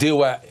the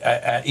deal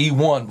at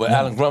E1 with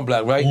Alan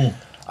Grunblatt, right?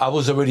 I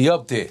was already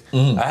up there.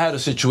 I had a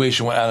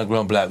situation with Alan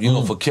Grunblatt, you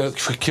know, for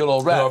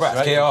Kilo Raps,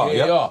 right?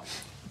 KR.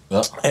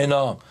 Yep.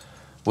 And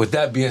with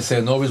that being said,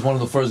 N.O.R.E is one of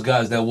the first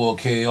guys that wore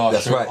KR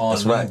shirt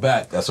on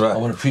back. That's right. I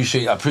want to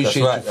appreciate you for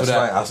that.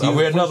 Right. I'll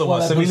wear another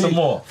one. Send me some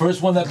more.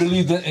 First one that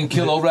believed in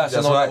Kilo Raps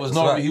and all that was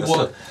N.O.R.E. He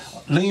wore.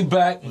 Lean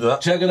back,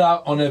 check it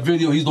out on that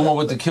video. He's the one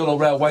with the Kilo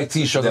Rap white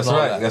T-shirt and all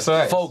that. That's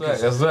right. Focus.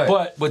 That's right.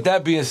 But with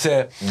that being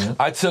said,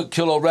 I took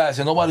Kilo Raps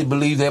and nobody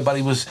believed.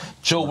 Everybody was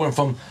went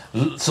from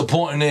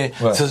supporting it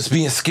to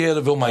being scared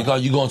of it. Oh my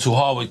God, you going too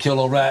hard with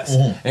Kilo Raps.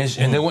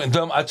 And they went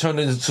dumb. I turned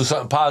it into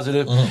something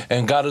positive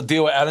and got a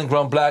deal with Alan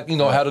Grunblatt. You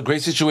know, had a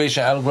great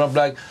situation. Alan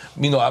Grunblatt,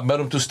 you know, I met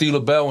him through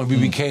Steeler Bell and we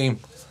became,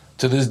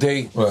 to this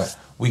day,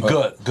 we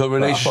good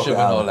relationship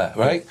and all that,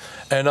 right?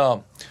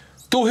 And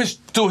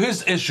through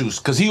his issues,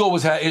 because he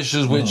always had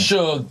issues with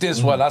Suge,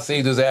 this one, I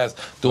saved his ass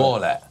through all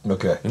that.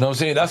 Okay. You know what I'm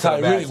saying? That's how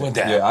it really went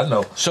down. Yeah, I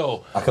know.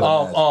 So,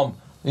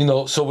 you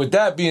know, so with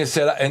that being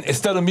said, and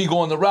instead of me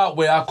going the route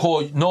where I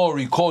called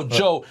N.O.R.E, called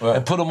Joe,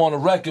 and put him on the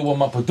record with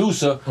my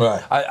producer,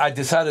 I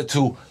decided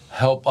to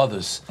help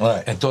others.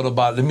 And thought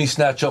about, let me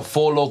snatch up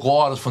 4 local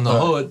artists from the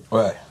hood.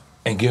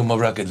 And give him a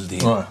record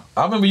deal.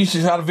 I remember you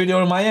shot a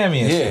video in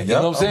Miami and shit. You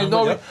know what I'm saying?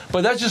 No,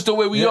 but that's just the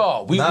way we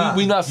are. We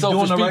not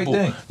selfish people.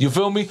 Thing. You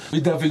feel me?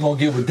 We definitely gonna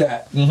get with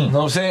that. You know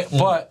what I'm saying?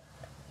 But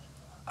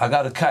I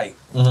got a kite.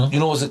 You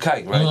know what's a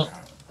kite, right?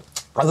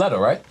 A letter,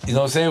 right? You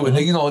know what I'm saying? When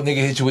you know a nigga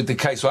hit you with the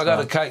kite. So I got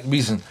a kite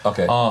reason.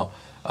 Okay.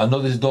 I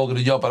know this dog of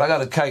the yard, but I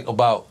got a kite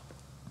about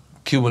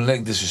Cuban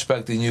Link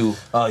disrespecting you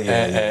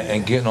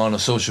and getting on the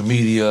social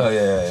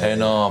media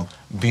and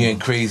being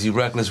crazy,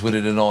 reckless with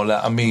it and all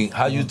that. I mean,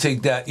 how you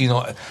take that, you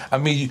know, I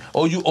mean,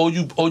 all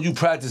you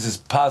practice is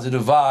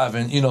positive vibe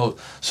and, you know,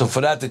 so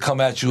for that to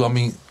come at you, I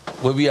mean,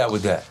 where we at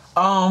with that?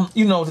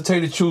 You know, to tell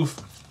you the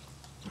truth,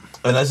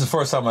 and that's the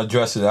first time I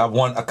addressed it, I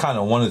kind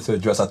of wanted to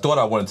address it. I thought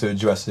I wanted to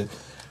address it.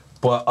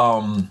 But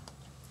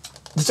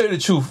to tell you the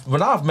truth,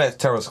 when I've met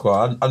Terror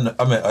Squad,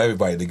 I met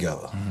everybody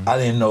together. I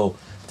didn't know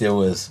there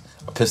was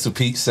a Pistol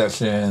Pete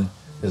section.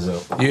 There's a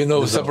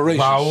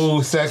separation.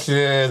 Raul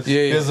section.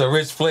 There's a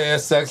Rich Flair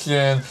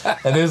section,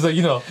 and there's a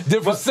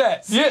different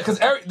sets. Yeah, because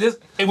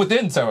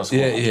within Terror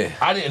Squad.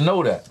 I didn't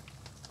know that.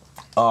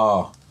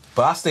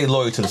 But I stayed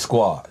loyal to the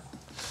squad.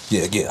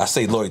 I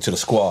stayed loyal to the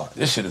squad.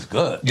 This shit is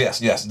good. Yes.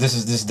 This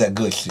is that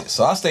good shit.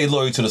 So I stayed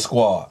loyal to the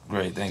squad.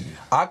 Great, thank you.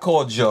 I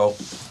called Joe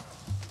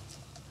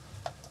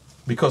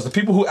because the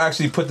people who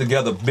actually put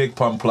together Big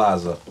Pun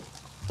Plaza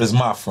is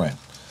my friend.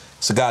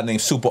 It's a guy named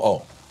Super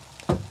O.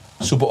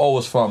 Super O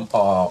was from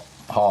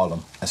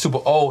Harlem, and Super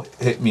O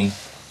hit me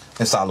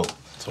in Salud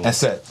and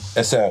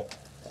said,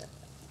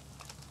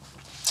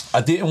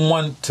 I didn't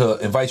want to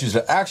invite you to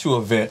the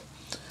actual event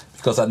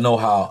because I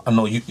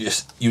know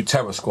you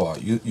Terror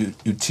Squad, you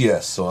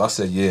TS. So I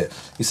said, yeah.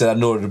 He said, I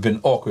know it would have been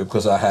awkward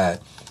because I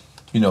had,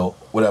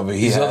 whatever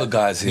he these had. other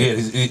guys here.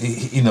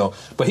 Yeah,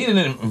 but he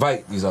didn't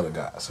invite these other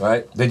guys,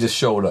 right? They just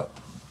showed up.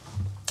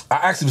 I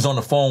actually was on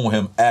the phone with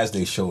him as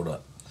they showed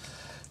up.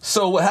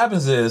 So what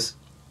happens is,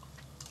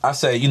 I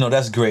say,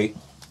 that's great.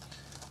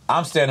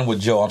 I'm standing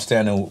with Joe. I'm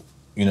standing,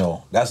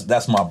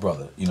 that's my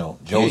brother.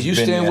 Joe's you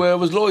been stand there. where it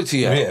was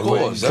loyalty at. Of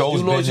course.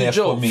 Joe's been there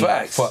for me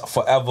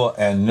forever,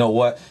 and you know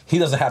what? He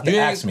doesn't have to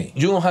ask me.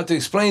 You don't have to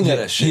explain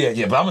that shit.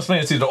 Yeah, but I'm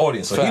explaining it to the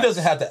audience. So he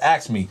doesn't have to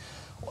ask me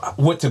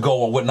what to go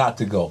or what not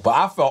to go. But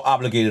I felt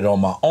obligated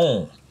on my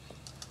own.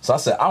 So I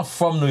said, I'm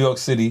from New York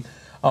City.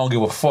 I don't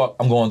give a fuck.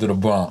 I'm going to the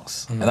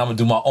Bronx. And I'm going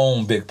to do my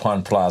own Big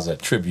Pun Plaza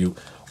tribute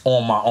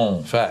on my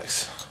own.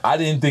 Facts. I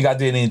didn't think I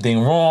did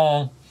anything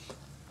wrong.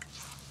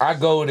 I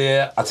go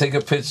there, I take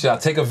a picture, I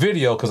take a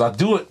video, because I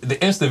do the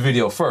Insta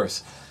video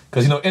first.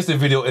 Because, Insta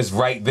video is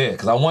right there.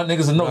 Because I want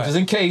niggas to know, just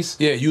in case.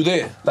 Yeah, you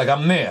there. Like,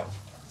 I'm there.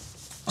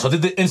 So I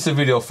did the Insta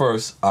video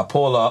first. I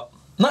pull up.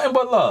 Nothing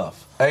but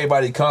love.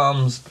 Everybody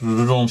comes,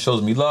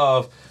 shows me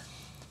love.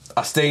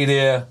 I stay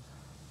there.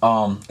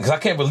 Because I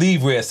can't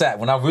believe where it's at.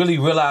 When I really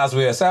realized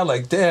where it's at, I'm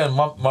like, damn,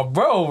 my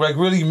bro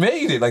really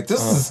made it. Like,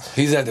 this is...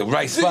 He's at the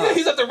right spot. Yeah,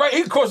 he's at the right...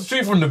 He's across the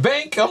street from the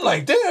bank. I'm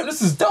like, damn,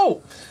 this is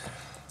dope.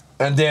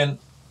 And then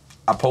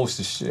I post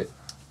this shit.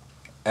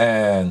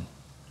 And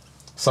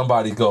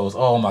somebody goes,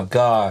 oh my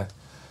God,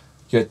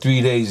 you're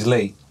 3 days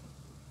late.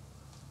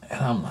 And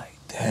I'm like,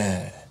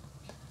 damn.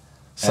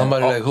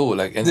 Somebody like who?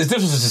 Like this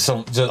was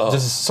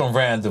just some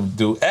random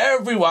dude.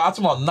 Everywhere, I'm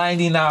talking about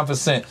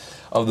 99%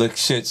 of the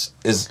shit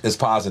is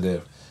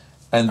positive.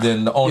 And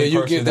then the only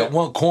person get that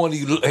one corny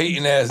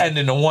hating ass. And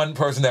then the one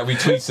person that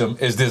retweets him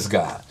is this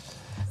guy.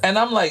 And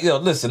I'm like, yo,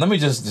 listen, let me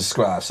just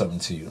describe something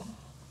to you.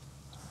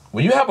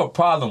 When you have a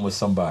problem with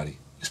somebody,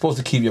 you're supposed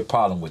to keep your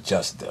problem with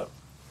just them.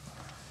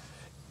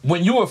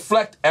 When you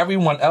reflect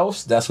everyone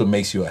else, that's what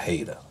makes you a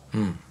hater.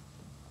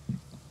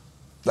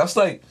 That's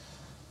like,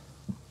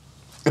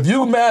 if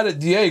you mad at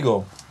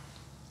Diego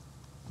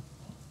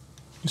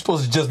You're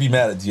supposed to just be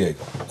mad at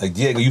Diego. Like,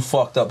 Diego, you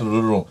fucked up in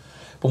the room.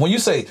 But when you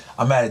say,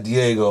 I'm mad at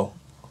Diego,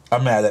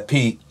 I'm mad at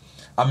Pete,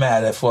 I'm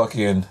mad at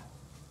fucking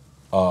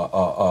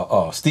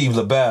Steve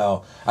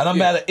LaBelle, and I'm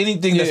mad at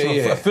anything that's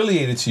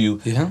affiliated to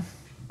you,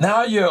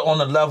 now you're on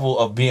the level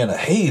of being a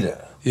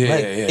hater.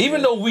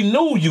 Even though we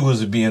knew you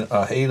was being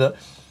a hater,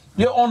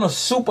 you're on a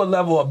super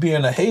level of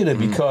being a hater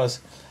because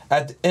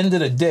at the end of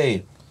the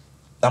day,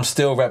 I'm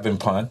still repping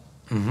Pun.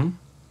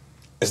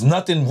 There's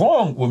nothing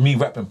wrong with me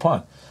repping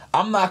Pun.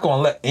 I'm not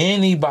gonna let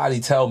anybody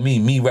tell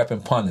me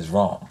repping Pun is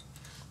wrong.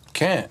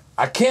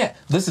 I can't.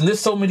 Listen,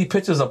 there's so many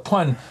pictures of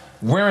Pun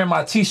wearing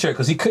my T-shirt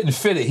because he couldn't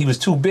fit it. He was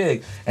too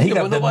big, and he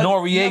got the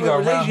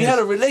Noreaga around. You had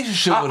a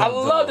relationship with him. I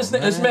love this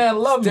nigga. This man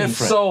loved me.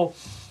 So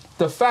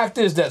the fact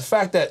is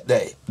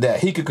that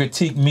he could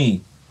critique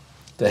me,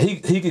 that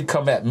he could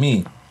come at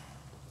me,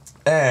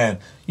 and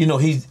you know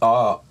he's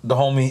the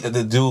homie,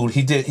 the dude.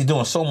 He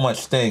doing so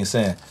much things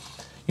saying,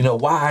 you know,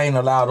 why I ain't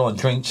allowed on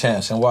Drink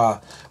Champs and why.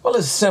 Well,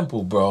 it's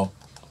simple, bro.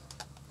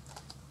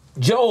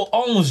 Joe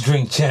owns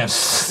Drink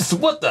Champs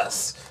with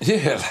us.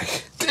 Yeah,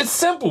 like it's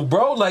simple,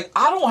 bro. Like,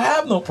 I don't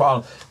have no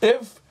problem.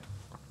 If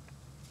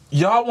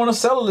y'all want to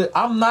settle it,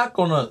 I'm not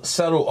gonna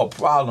settle a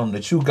problem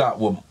that you got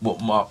with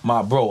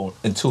my bro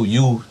until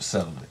you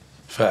settle it.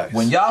 Facts.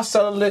 When y'all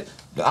settle it,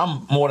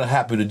 I'm more than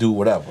happy to do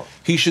whatever.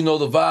 He should know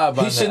the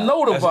vibe. He should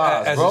know the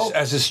vibe, bro.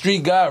 As a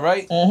street guy,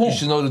 right? You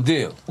should know the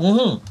deal.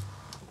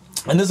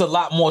 And there's a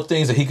lot more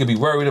things that he could be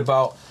worried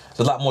about.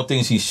 There's a lot more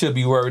things he should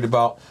be worried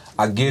about.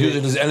 I get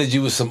Using his energy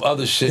with some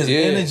other shit. His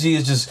energy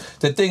is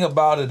just, the thing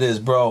about it is,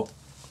 bro,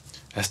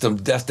 that's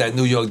that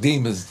New York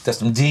demons. That's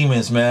them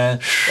demons, man.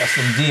 That's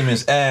them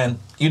demons. And,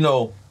 you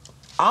know,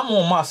 I'm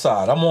on my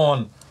side. I'm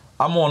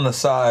on the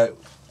side.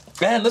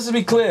 And let's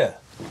be clear.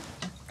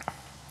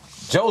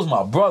 Joe's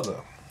my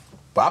brother.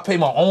 But I pay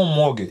my own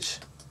mortgage.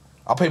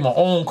 I pay my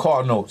own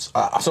car notes.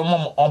 So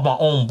I'm my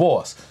own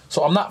boss.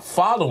 So I'm not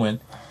following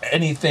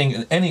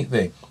anything.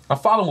 I'm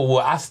following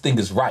what I think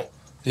is right.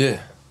 Yeah.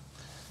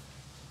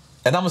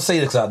 And I'm going to say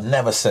this because I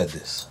never said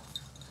this.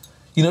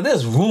 You know,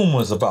 there's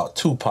rumors about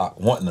Tupac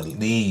wanting to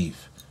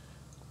leave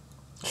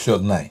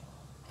Suge Knight.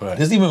 Right.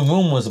 There's even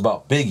rumors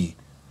about Biggie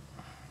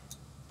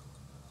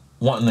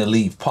wanting to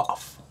leave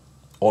Puff.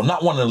 Or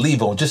not wanting to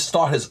leave, or just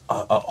start his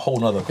a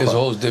whole nother club. His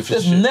whole different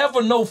There's shit.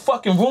 never no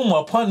fucking rumor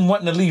of Pun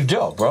wanting to leave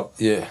Joe, bro.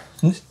 Yeah.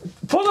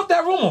 Pull up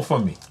that rumor for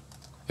me.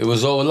 It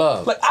was all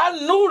love. Like, I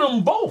knew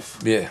them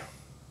both. Yeah.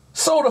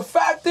 So the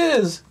fact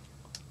is,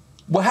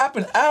 what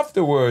happened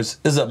afterwards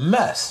is a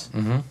mess.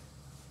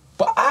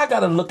 But I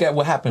got to look at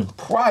what happened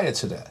prior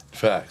to that.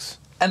 Facts.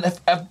 And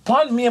if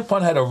me and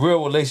Pun had a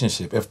real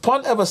relationship, if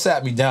Pun ever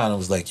sat me down and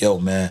was like, yo,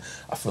 man,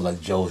 I feel like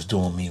Joe's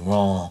doing me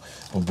wrong,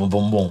 boom, boom,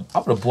 boom, boom, I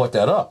would have brought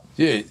that up.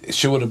 Yeah, it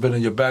should would have been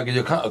in your back of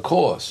your car, of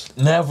course.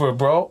 Never,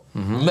 bro.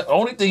 The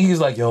only thing he's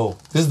like, yo,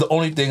 this is the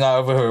only thing I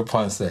ever heard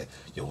Pun say.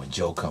 Yo, when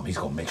Joe come, he's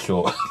going to make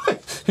sure.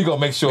 He going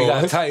to make sure. You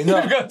got to tighten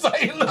up. You got to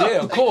tighten up. Yeah,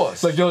 of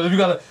course. Like, yo, if you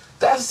got to,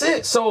 that's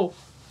it. So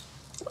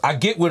I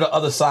get where the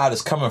other side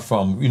is coming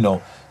from, you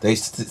know. They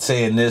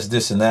saying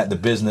this, and that, the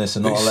business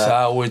and all that. They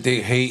sour,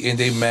 they hating,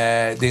 they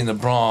mad, they in the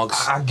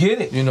Bronx. I get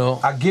it. You know.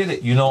 I get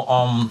it. You know,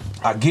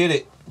 I get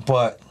it,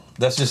 but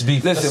let's just be,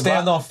 let's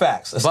stand on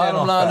facts.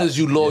 Bottom line is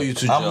you loyal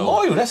to Joe. I'm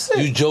loyal, that's it.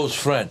 You Joe's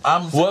friend.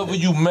 Whoever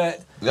you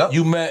met,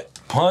 you met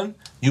Pun,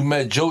 you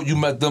met Joe, you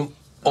met them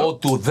all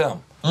through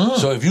them.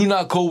 So if you're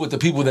not cool with the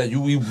people that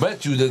we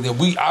met you, then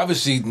we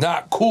obviously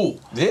not cool.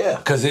 Yeah.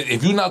 Because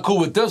if you're not cool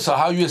with them, so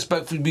how you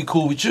expect me to be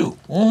cool with you?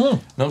 You know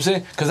what I'm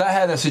saying? Because I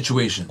had that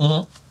situation.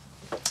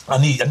 I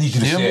need you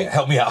to share.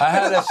 Help me out. I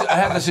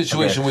had that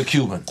situation with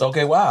Cuban.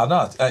 Okay, wow.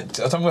 No,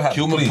 tell me what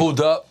happened. Cuban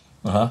pulled up.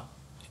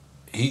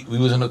 We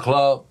was in the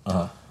club.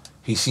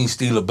 He seen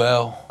Steve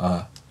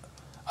LaBelle.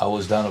 I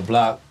was down the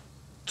block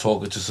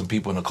talking to some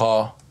people in the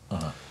car.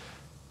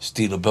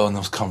 Steve LaBelle and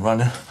them come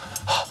running.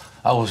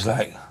 I was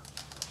like,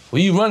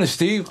 where you running,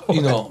 Steve?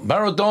 You know,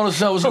 marathon or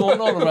something, what's going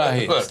on around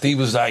here? Steve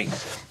was like,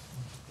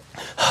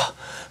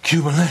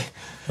 Cuban Link.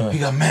 He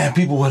got mad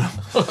people with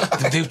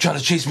him. They were trying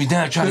to chase me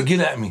down, trying to get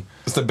at me.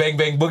 It's the bang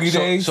bang boogie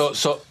days.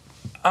 So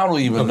I don't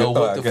even know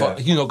what the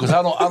fuck, you know, because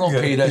I don't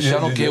pay that shit. I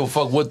don't care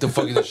what the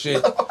fuck is the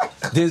shit.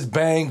 This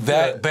bang,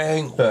 that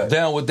bang,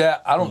 down with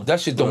that. That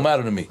shit don't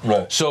matter to me.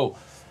 So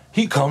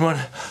he come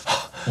running,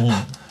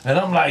 and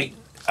I'm like,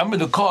 I'm in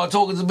the car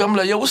talking to him. I'm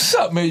like, yo, what's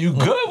up, man? You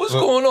good? What's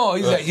going on?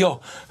 He's like,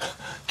 yo,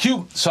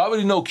 Cuban. So I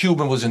already know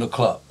Cuban was in the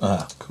club.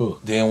 Cool.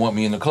 They didn't want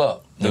me in the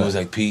club. They was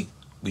like, Pete,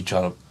 we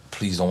try to.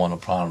 Please don't want no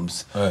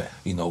problems.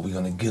 You know, we're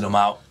gonna get them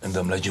out and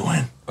then let you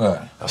in.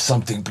 Or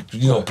something,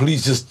 you know,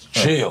 please just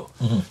chill.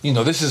 You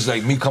know, this is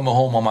like me coming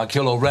home on my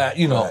kilo rat,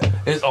 you know,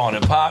 it's on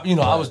and pop. You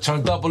know, I was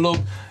turned up a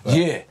little.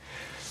 Yeah.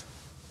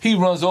 He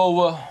runs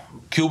over,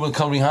 Cuban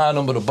come behind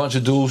him with a bunch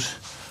of dudes.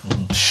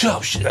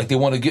 Shit, like they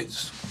want to get,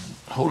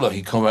 hold up,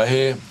 he come right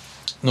here.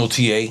 No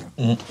TA.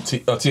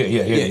 TA,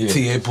 yeah.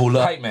 TA pull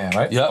up. Hype man,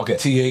 right? Yep,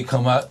 Okay. TA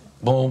come out,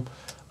 boom.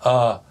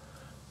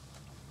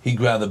 He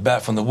grabbed the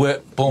bat from the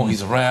whip. Boom,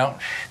 he's around.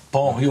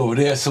 Boom, he over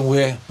there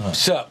somewhere.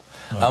 What's up?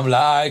 I'm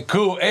like, all right,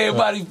 cool.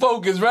 Everybody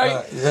focus,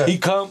 right? Yeah. He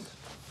come,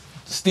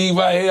 Steve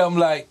right here. I'm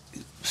like,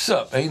 what's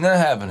up? Ain't nothing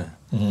happening.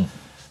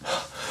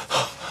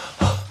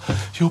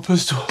 Yo,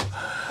 Pistol,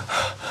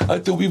 I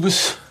thought we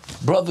was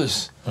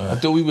brothers. I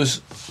thought we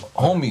was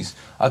homies.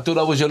 I thought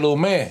I was your little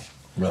man.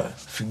 Right.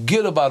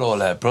 Forget about all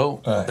that,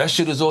 bro. Right. That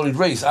shit is all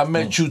erased. I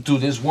met you through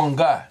this one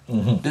guy.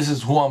 This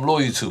is who I'm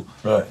loyal to.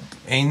 Right.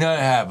 Ain't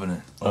nothing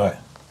happening. Right.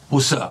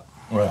 What's up?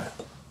 Right.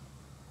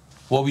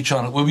 Where we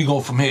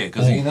going from here?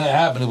 Because ain't nothing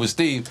happening with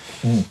Steve.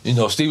 You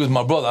know, Steve is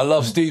my brother. I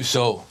love Steve,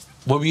 so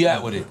where we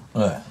at with it?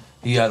 Right.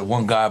 He had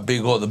one guy,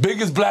 big old, the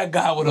biggest black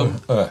guy with him,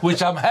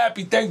 which I'm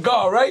happy, thank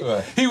God,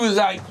 right? He was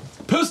like,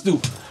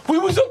 Pistol, we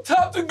was up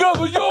top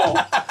together, yo.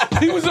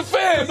 He was a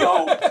fan,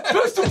 yo.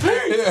 Pistol P,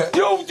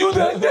 yo, you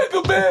that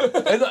nigga,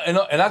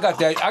 man. And I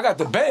got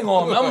the bang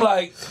on me.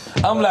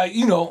 I'm like,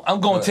 you know, I'm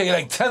gonna take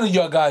like 10 of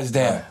your guys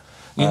down.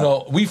 You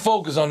know, we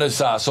focus on this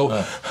side.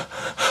 So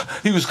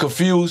he was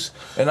confused,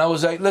 and I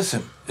was like,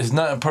 listen, it's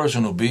nothing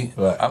personal, B.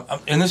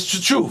 And it's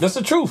the truth. That's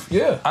the truth,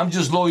 yeah. I'm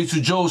just loyal to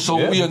Joe, so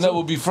we'll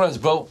never be friends,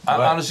 bro.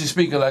 Honestly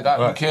speaking, like,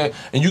 you can't,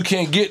 and you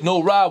can't get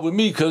no ride with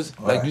me, because,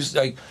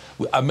 like,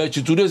 I met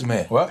you through this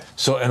man.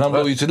 So, and I'm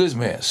loyal to this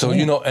man. So,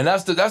 you know, and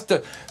that's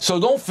the,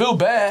 so don't feel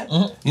bad,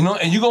 you know,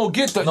 and you gonna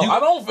get the. No, I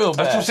don't feel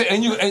bad. That's what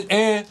I'm saying,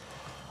 and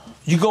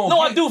you gonna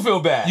I do feel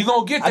bad. You're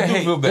gonna get the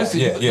hate. Feel bad. Listen,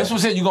 that's what I'm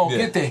saying. You're gonna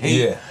get the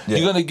hate.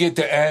 You're gonna get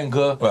the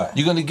anger.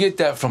 You're gonna get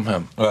that from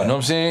him. You know what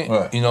I'm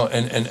saying? You know,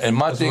 and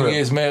my thing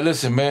is, man,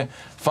 listen, man,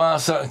 find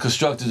something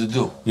constructive to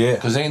do.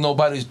 Because ain't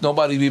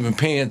nobody even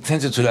paying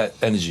attention to that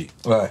energy.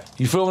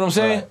 You feel what I'm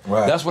saying?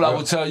 That's what I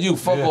would tell you.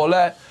 Fuck all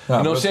that. You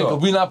know what I'm saying?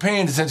 Because we're not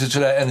paying attention to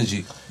that energy.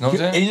 You know what I'm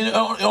saying? And you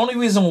know, the only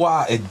reason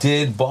why it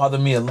did bother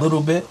me a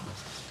little bit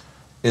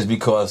is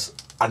because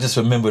I just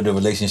remember the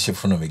relationship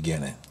from the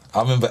beginning.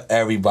 I remember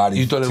everybody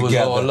You thought it was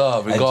all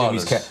love,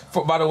 regardless.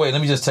 By the way,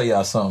 let me just tell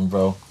y'all something,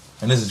 bro.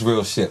 And this is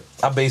real shit.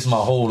 I based my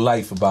whole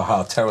life about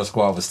how Terror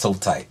Squad was so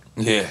tight.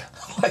 Yeah.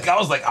 Like, I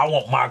was like, I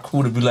want my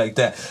crew to be like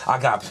that. I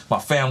got my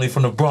family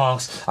from the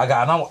Bronx. I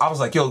was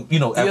like, yo, you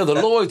know. Yeah, the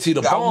loyalty,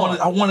 the bond.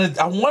 I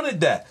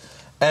wanted that.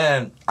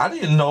 And I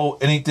didn't know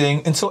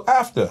anything until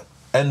after.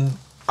 And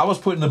I was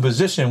put in a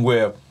position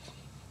where,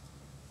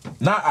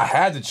 not I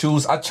had to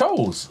choose, I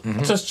chose.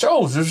 I just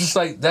chose. It was just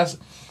like,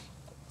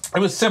 it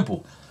was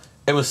simple.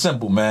 It was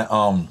simple, man.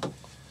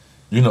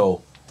 You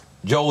know,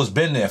 Joe has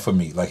been there for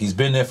me. Like, he's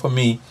been there for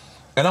me,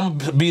 and I'm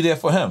gonna be there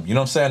for him. You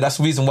know what I'm saying? That's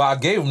the reason why I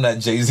gave him that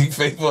Jay-Z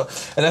favor,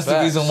 and that's the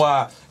reason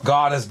why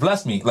God has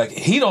blessed me. Like,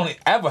 he don't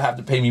ever have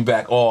to pay me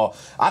back, or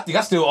I think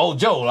I still owe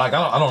Joe. Like,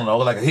 I don't know.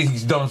 Like,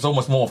 he's done so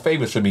much more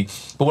favors for me.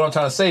 But what I'm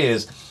trying to say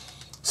is,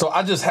 so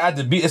I just had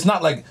to be. It's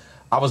not like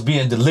I was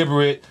being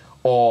deliberate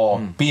or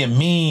being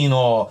mean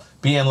or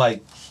being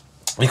like.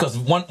 Because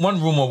one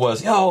rumor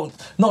was, yo,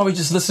 N.O.R.E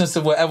just listens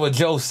to whatever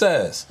Joe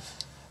says.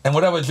 And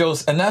whatever Joe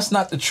says, and that's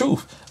not the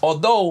truth.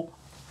 Although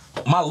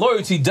my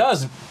loyalty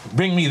does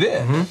bring me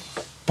there.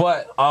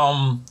 But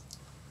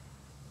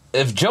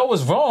if Joe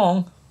is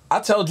wrong, I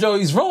tell Joe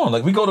he's wrong.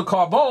 Like, we go to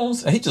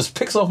Carbone's and he just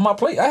picks off my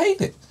plate. I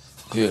hate it.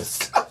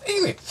 Yes. I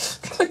hate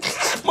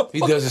it. He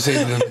doesn't say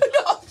anything.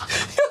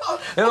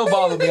 It don't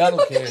bother me. I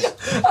don't care.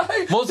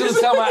 Most of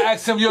the time I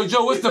ask him, yo,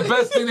 Joe, what's the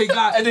best thing they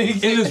got in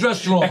this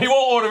restaurant? And he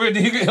won't order it.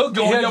 He'll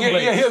go on your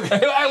plate.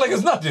 He'll act like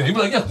it's nothing. He'll be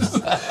like, yo, this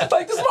is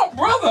my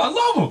brother. I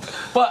love him.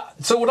 But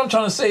so what I'm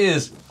trying to say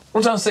is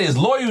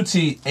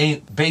loyalty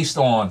ain't based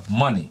on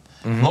money.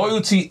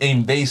 Loyalty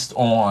ain't based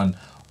on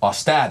our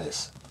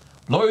status.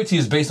 Loyalty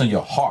is based on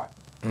your heart.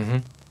 You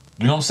know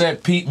what I'm saying?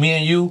 Pete, me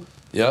and you.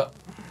 Yep.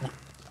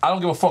 I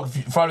don't give a fuck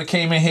if I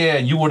came in here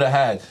and you would have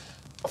had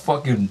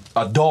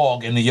a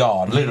dog in the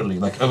yard, literally.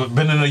 Like,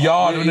 been in the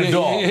yard with a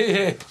dog.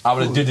 I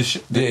would have did the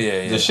shit.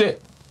 The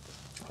shit.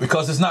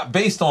 Because it's not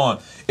based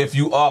on if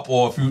you up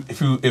or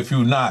if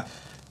you not.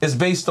 It's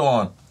based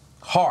on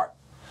heart.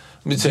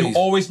 Let me tell you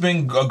always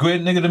been a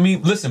great nigga to me.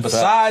 Listen,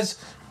 besides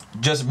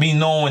just me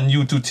knowing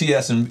you through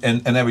TS and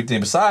everything,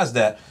 besides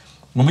that,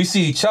 when we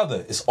see each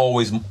other, it's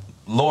always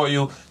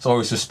loyal, it's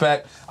always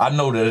respect. I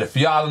know that if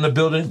y'all in the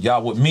building,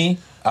 y'all with me.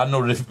 I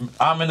know that if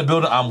I'm in the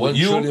building, I'm with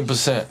you.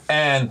 1,000,000,000%.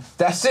 And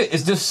that's it.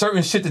 It's just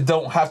certain shit that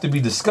don't have to be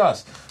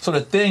discussed. So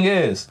the thing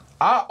is,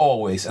 I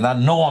always, and I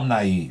know I'm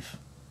naive.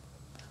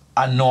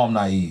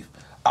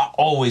 I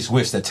always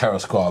wish that Terror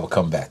Squad would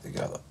come back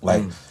together.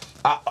 Like,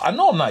 I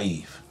know I'm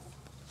naive.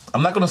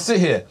 I'm not going to sit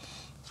here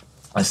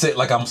and say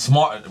like I'm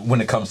smart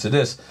when it comes to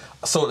this.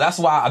 So that's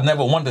why I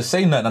never wanted to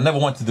say nothing. I never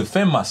wanted to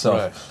defend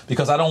myself.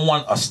 Because I don't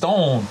want a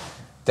stone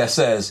that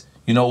says,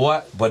 you know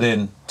what? But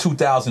in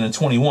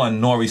 2021,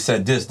 N.O.R.E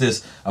said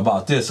this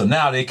about this, so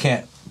now they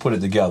can't put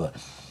it together.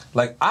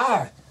 Like,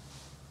 I'm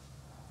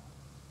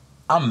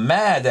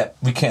mad that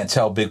we can't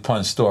tell Big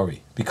Pun's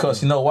story.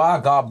 Because you know why?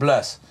 God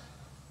bless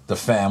the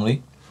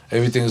family.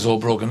 Everything is all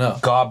broken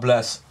up. God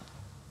bless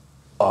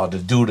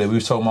the dude that we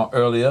were talking about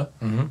earlier.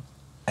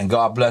 And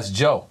God bless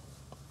Joe.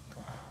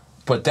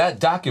 But that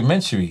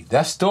documentary,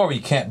 that story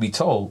can't be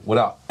told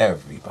without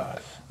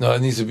everybody. No,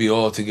 it needs to be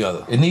all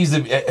together. It needs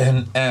to be,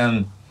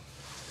 and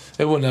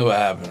It will never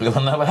happen. It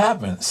will never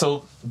happen.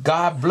 So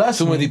God bless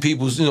Too me. many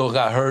people,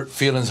 got hurt,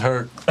 feelings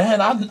hurt.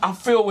 And I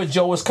feel where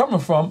Joe is coming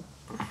from.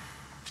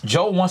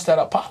 Joe wants that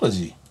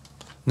apology.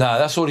 Nah,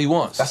 that's what he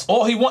wants. That's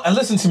all he wants. And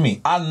listen to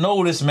me. I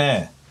know this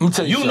man. Let me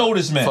tell you know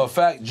this man. For a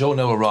fact, Joe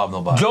never robbed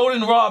nobody. Joe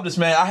didn't rob this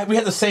man. We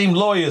had the same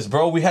lawyers,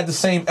 bro. We had the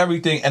same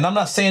everything. And I'm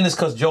not saying this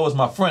because Joe is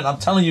my friend. I'm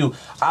telling you,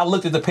 I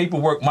looked at the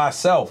paperwork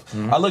myself.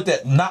 I looked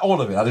at not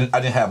all of it. I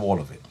didn't have all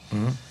of it.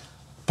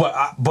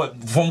 But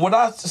from what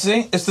I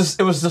seen,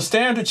 it was the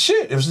standard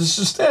shit. It was just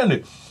the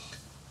standard.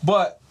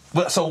 But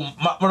so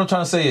what I'm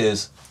trying to say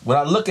is, when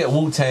I look at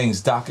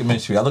Wu-Tang's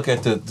documentary, I look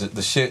at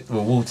the shit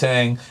with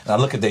Wu-Tang, and I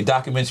look at their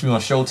documentary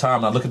on Showtime,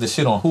 and I look at the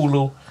shit on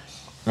Hulu,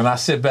 and I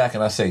sit back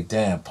and I say,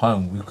 damn,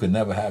 Pun, we could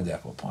never have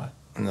that for Pun.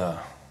 No.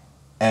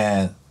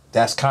 And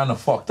that's kind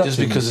of fucked up. Just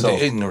because of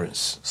the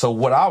ignorance. So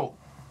what I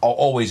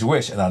always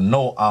wish, and I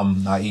know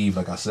I'm naive,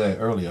 like I said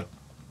earlier,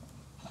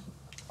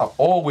 I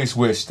always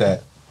wish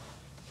that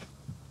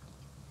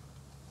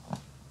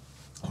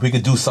we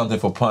could do something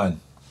for Pun,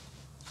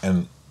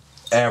 and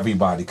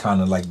everybody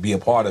kind of like be a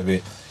part of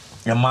it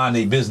and mind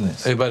their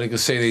business. Everybody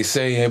could say they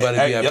say, everybody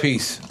be at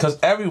peace. Because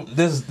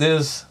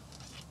there's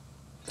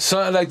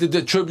something like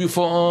the tribute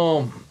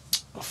for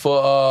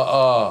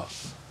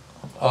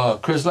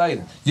Chris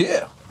Lighton.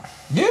 Yeah.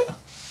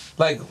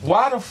 Like,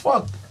 why the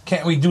fuck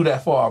can't we do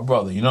that for our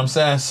brother? You know what I'm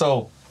saying?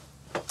 So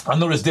I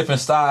know there's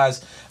different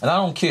sides, and I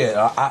don't care.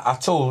 I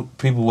told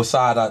people what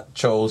side I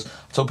chose.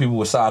 I told people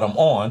what side I'm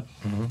on.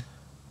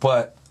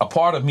 But a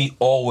part of me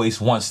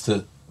always wants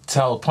to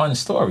tell Pun's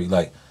story.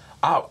 Like,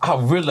 I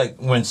really, like,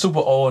 when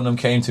Super O and them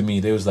came to me,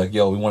 they was like,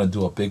 yo, we want to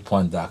do a Big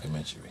Pun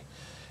documentary.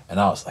 And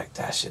I was like,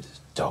 that shit is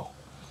dope.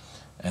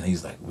 And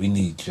he's like, we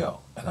need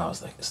Joe. And I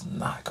was like, it's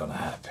not going to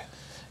happen.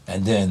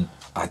 And then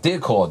I did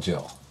call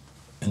Joe.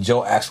 And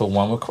Joe asked for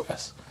one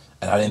request.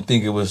 And I didn't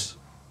think it was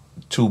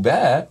too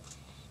bad.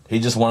 He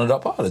just wanted an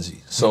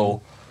apology.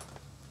 So,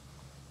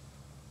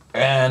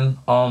 and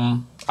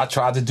I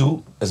tried to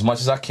do as much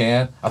as I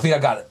can. I think I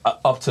got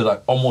up to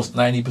like almost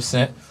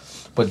 90%.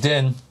 But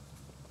then,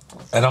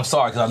 and I'm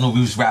sorry because I knew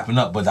we was wrapping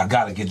up, but I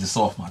got to get this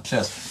off my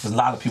chest because a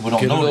lot of people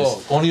don't know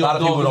this. Only a lot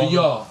of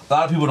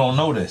people don't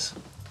know this.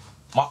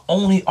 My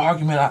only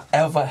argument I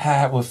ever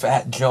had with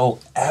Fat Joe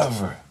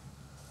ever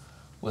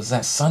was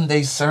that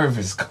Sunday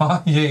service,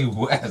 Kanye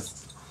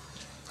West.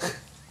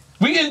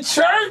 We in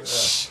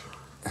church,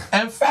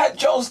 and Fat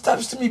Joe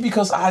steps to me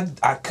because I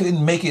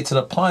couldn't make it to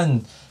the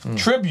Pun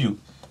tribute.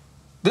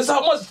 This is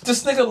how much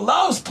this nigga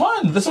loves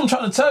Pun. That's what I'm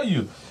trying to tell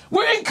you.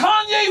 We're in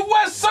Kanye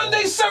West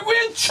Sunday service.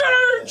 We're in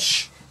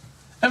church,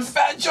 and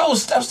Fat Joe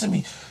steps to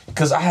me.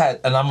 Because I had,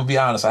 and I'm going to be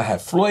honest, I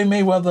had Floyd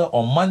Mayweather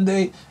on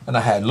Monday, and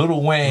I had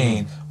Lil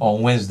Wayne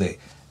on Wednesday.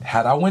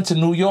 Had I went to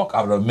New York,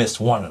 I would have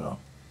missed one of them.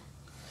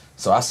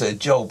 So I said,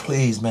 Joe,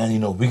 please,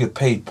 man, we could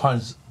pay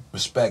Pun's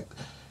respect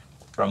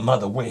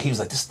another way. He was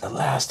like, this is the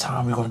last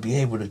time we're going to be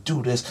able to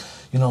do this,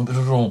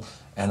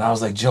 And I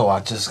was like, Joe,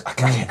 I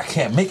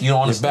can't make it. You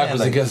don't understand. Your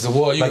back was against the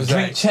wall. You like was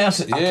Drink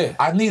Champs, yeah.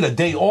 I need a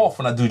day off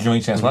when I do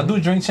Drink Champs. When I do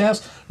Drink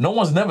Champs, no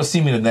one's never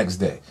seen me the next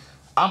day.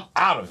 I'm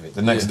out of it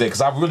the next day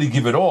because I really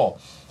give it all.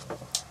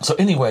 So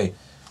anyway,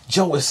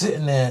 Joe was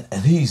sitting there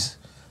and he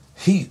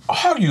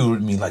argued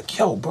with me like,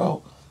 yo,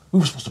 bro, we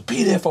were supposed to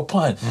be there for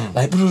Pun.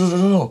 Like,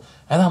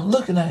 and I'm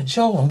looking at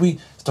Joe and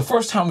it's the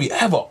first time we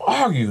ever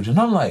argued. And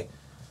I'm like,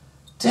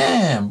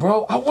 damn,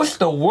 bro, I wish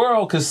the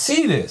world could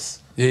see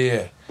this.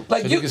 Yeah.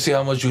 Like, so you can see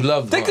how much you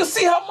love them. They can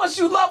see how much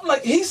you love him.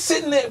 Like, he's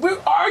sitting there, we're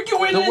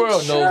arguing the in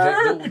world church.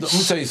 knows. Let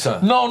me tell you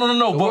something. No.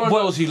 The world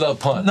knows he loved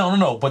Pun.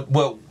 No. But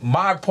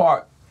my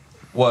part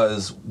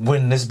was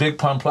when this Big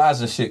Pun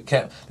Plaza shit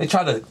they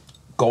tried to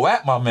go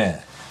at my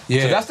man.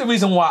 Yeah. So that's the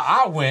reason why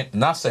I went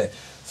and I said,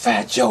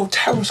 Fat Joe,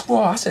 Terror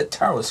Squad. I said,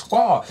 Terror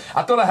Squad.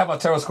 I thought I had my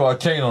Terror Squad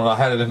chain on. I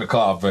had it in the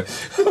car, but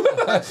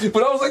I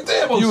was like,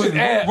 damn,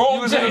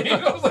 wrong chain.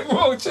 I was like,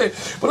 wrong chain.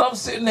 But I'm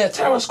sitting there,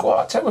 Terror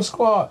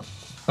Squad.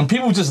 And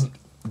people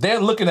they're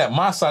looking at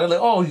my side. They're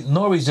like, oh,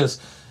 N.O.R.E's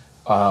just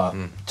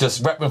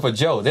repping for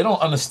Joe. They don't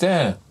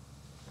understand.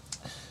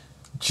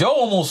 Joe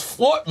almost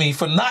fought me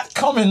for not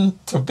coming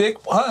to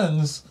Big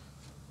Pun's,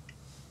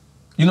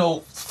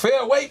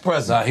 fair weight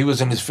present. Nah, he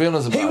was in his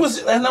feelings about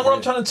it. And what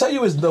I'm trying to tell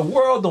you is the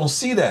world don't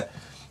see that.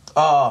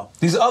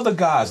 These other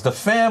guys, the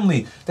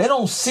family, they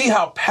don't see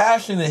how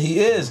passionate he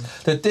is.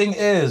 The thing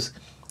is,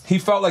 he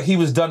felt like he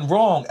was done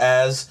wrong,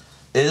 as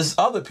is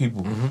other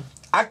people.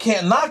 I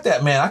can't knock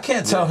that man. I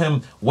can't tell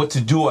him what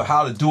to do or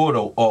how to do it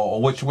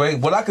or which way.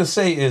 What I can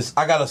say is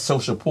I got a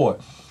social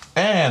support.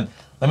 And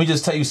let me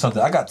just tell you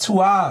something. I got 2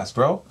 eyes,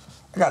 bro.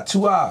 I got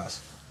 2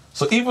 eyes.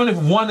 So even if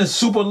one is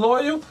super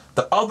loyal,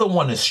 the other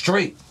one is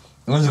straight.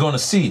 And he's going to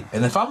see.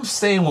 And if I'm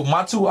staying with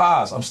my 2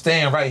 eyes, I'm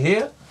staying right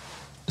here,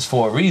 it's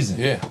for a reason.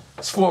 Yeah.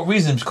 It's for a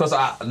reason because you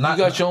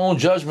got your own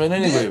judgment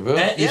anyway, bro.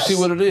 You see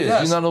what it is.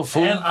 Yes. You're not no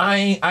fool. And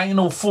I ain't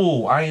no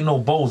fool. I ain't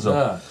no bozo.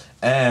 Nah.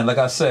 And like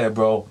I said,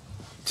 bro.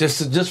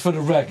 Just for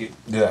the record.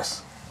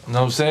 Yes. You know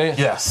what I'm saying?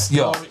 Yes,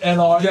 yo.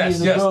 N.O.R.E. Yes, in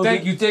the yes. building.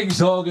 Thank you.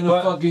 Dog in the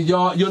But fucking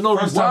yard. You know,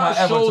 first time why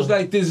I ever shows took-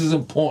 like this is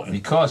important?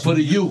 Because for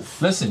the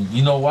youth. Listen,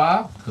 you know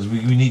why? Because we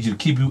need you to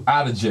keep you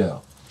out of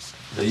jail.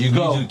 There you We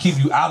go. need to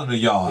keep you out of the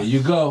yard. There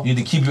you go. We need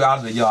to keep you out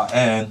of the yard.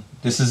 And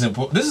this is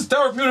important. This is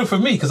therapeutic for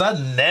me because I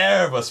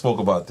never spoke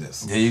about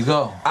this. There you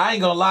go. I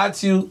ain't gonna lie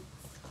to you.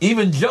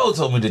 Even Joe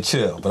told me to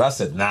chill, but I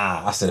said,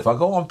 nah. I said, if I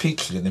go on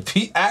Pete and if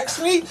Pete asks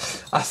me,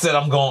 I said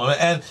I'm going.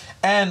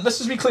 And let's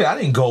just be clear, I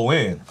didn't go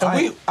in. I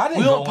didn't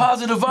we go on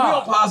positive vibes. We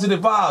on positive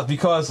vibes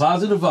because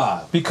Positive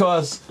vibe.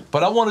 because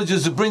But I wanted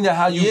just to bring that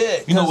how you,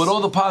 Yeah, you know, 'cause- with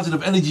all the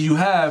positive energy you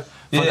have,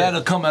 for Yeah. that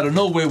to come out of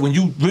nowhere when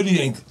you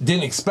really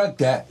didn't expect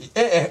that.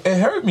 it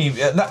hurt me.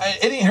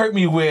 It didn't hurt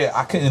me where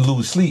I couldn't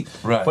lose sleep.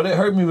 Right. But it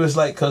hurt me was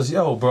like, cause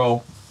yo,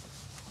 bro,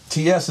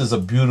 TS is a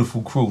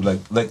beautiful crew.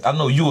 Like I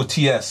know you a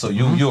TS, so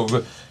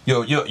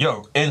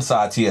you're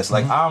inside TS.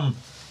 Like I'm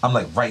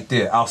like right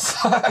there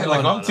outside.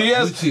 Like I'm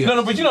TS.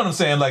 No, but you know what I'm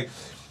saying. Like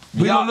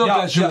We don't look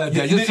at you like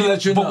that. Just to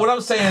let you know. But what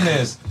I'm saying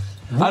is,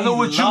 I know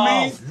what you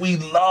mean. We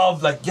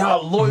love like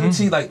y'all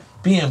loyalty, like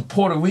being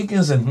Puerto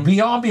Ricans and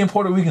beyond being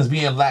Puerto Ricans,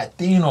 being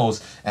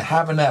Latinos and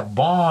having that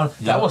bond.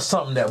 Yeah. That was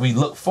something that we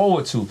look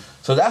forward to.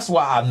 So that's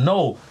why I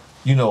know,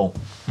 you know,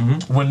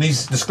 when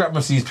these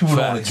discrepancies, people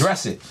don't Facts.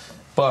 address it.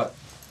 But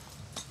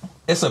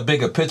it's a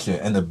bigger picture,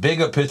 and the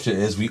bigger picture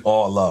is we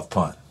all love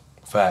pun.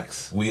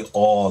 Facts. We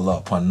all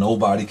love pun.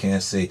 Nobody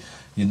can say,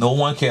 no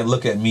one can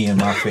look at me in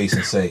my face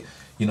and say,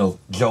 you know,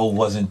 Joe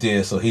wasn't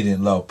there, so he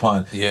didn't love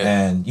pun. Yeah.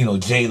 And, you know,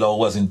 J-Lo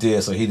wasn't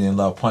there, so he didn't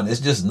love pun. It's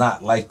just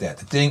not like that.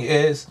 The thing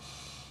is,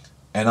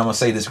 and I'm going to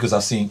say this because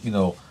I've seen, you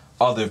know,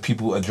 other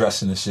people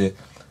addressing the shit.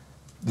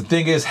 The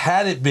thing is,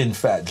 had it been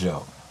Fat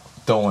Joe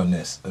throwing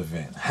this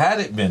event, had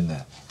it been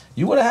that,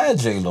 you would have had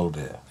J-Lo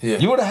there. Yeah.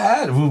 You would have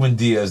had Ruben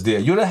Diaz there.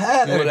 You would have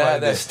had You would everybody have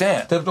had there. that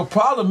stamp. The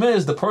problem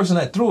is the person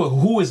that threw it,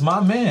 who is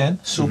my man,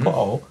 Super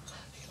O,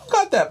 he don't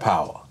got that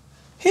power.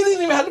 He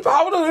didn't even have the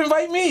power to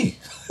invite me.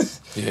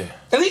 Yeah.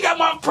 And he got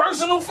my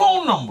personal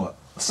phone number.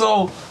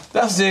 So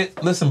that's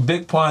it. Listen,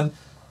 Big Pun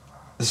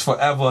is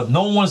forever.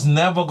 No one's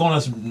never gonna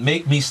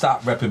make me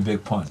stop repping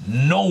Big Pun.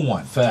 No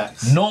one.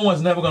 Facts. No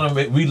one's never gonna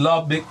make. We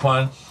love Big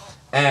Pun,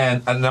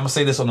 and I'm gonna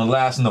say this on the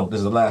last note. This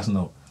is the last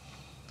note.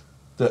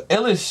 The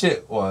illest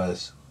shit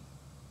was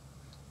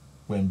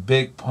when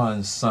Big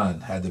Pun's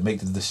son had to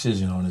make the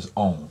decision on his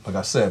own. Like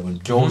I said, when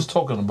Joe was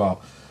talking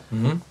about,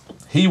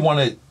 he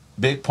wanted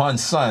Big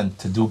Pun's son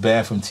to do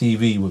Bad from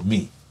TV with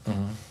me,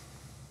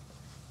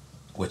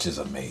 which is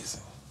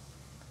amazing.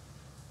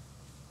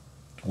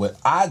 What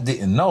I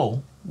didn't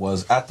know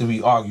was after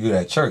we argued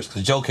at church,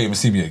 because Joe came to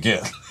see me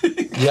again.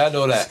 Yeah, I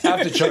know that.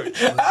 After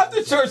church.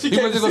 After church, he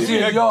came went to to go see me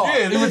see the yard.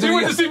 again. He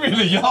went to see me in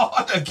the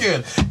yard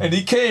again. And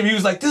he came, he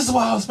was like, this is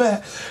why I was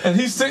mad. And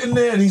he's sitting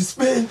there and he's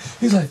spinning.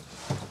 He's like,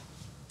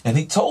 and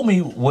he told me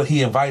what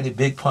he invited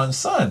Big Pun's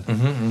son.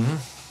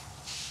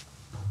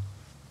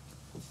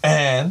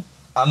 And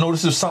I know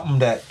this is something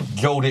that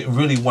Joe didn't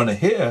really want to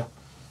hear.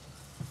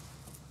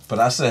 But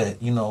I said,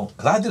 you know,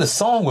 because I did a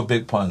song with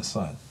Big Pun's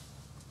son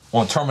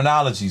on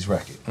Terminology's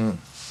record.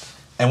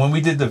 And when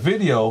we did the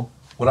video,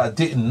 what I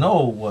didn't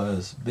know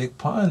was Big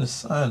Pun's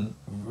son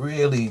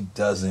really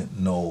doesn't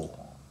know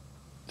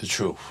The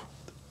truth.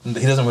 He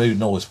doesn't really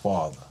know his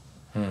father.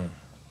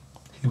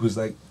 He was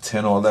like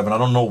 10 or 11. I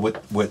don't know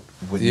what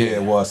year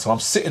it was. So I'm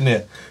sitting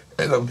there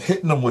and I'm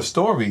hitting him with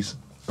stories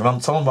and I'm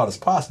telling him about his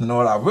pops. And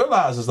what I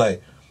realized is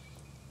like,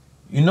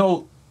 you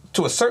know,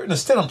 to a certain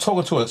extent, I'm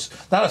talking to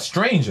not a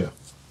stranger.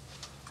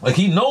 Like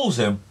he knows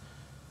him,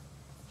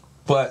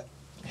 but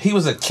he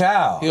was a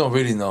child. He don't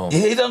really know him.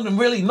 Yeah, he doesn't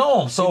really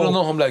know him. So You don't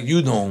know him like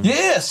you know him.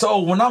 yeah, so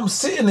when I'm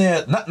sitting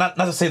there, not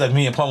to say that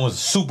me and Plum was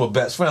super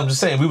best friends, I'm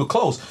just saying we were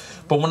close.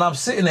 But when I'm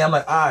sitting there, I'm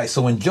like, all right,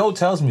 so when Joe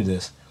tells me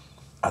this,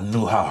 I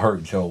knew how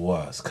hurt Joe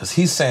was. Because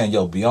he's saying,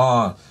 yo,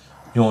 beyond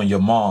you and your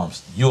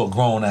mom's, you're a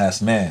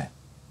grown-ass man.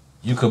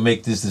 You can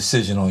make this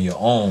decision on your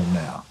own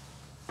now.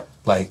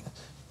 Like,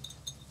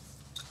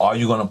 are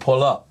you going to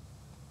pull up?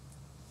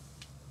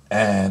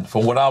 And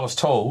from what I was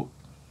told,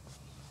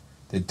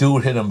 the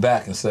dude hit him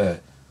back and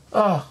said,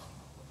 I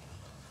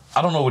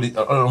don't know I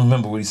don't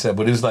remember what he said,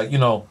 but it was like, you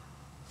know,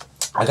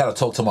 I gotta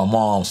talk to my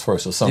mom's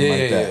first or something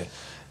like that.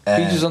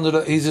 And He's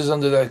just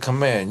under that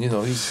command, you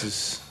know. He's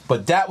just.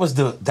 but that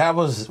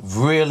was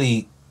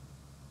really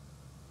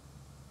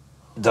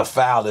the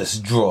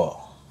foulest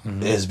draw,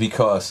 is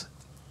because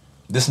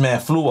this man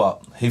flew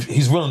up.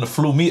 He's willing to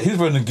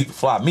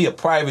fly me a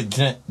private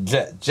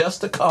jet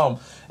just to come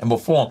and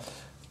perform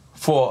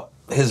for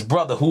his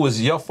brother, who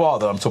is your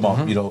father. I'm talking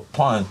about, you know,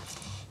 Pun,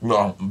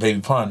 baby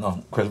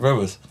Pun, Chris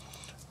Rivers.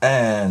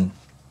 And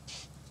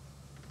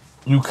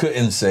you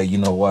couldn't say, you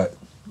know what,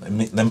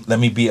 let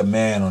me be a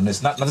man on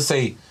this. Not to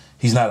say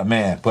he's not a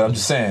man, but I'm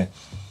just saying,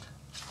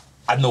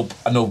 I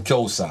know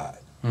Joe's side.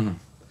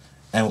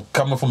 And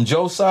coming from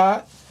Joe's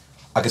side,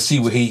 I could see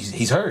where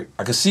he's hurt.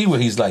 I could see where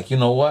he's like, you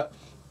know what?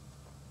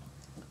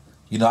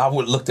 You know, I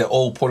would looked at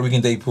old Puerto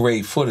Rican Day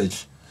Parade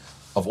footage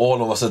of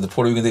all of us at the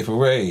Puerto Rican Day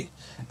Parade,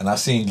 and I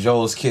seen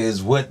Joe's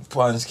kids with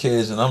Pun's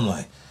kids, and I'm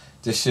like,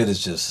 This shit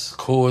is just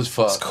cool as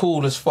fuck. It's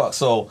cool as fuck.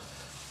 So,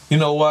 you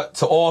know what?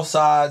 To all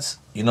sides,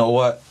 you know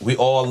what? We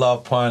all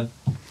love pun.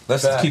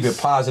 Let's just keep it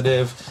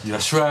positive.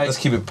 That's right. Let's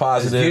keep it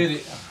positive.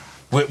 Let's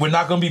get it. We're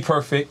not gonna be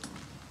perfect.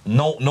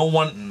 No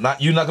one.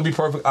 You're not gonna be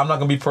perfect. I'm not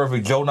gonna be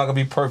perfect. Joe not gonna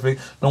be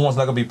perfect. No one's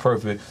not gonna be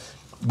perfect.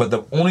 But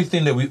the only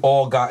thing that we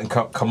all got in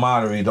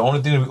camaraderie, the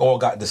only thing that we all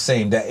got the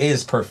same that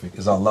is perfect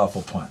is our love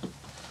for pun.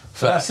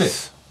 So that's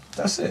it.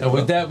 That's it. And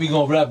with that, we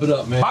gonna wrap it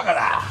up, man.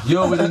 You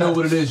already know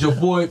what it is. Your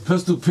boy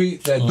Pistol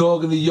Pete, that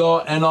dog in the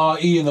yard,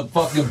 N.O.R.E in the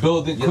fucking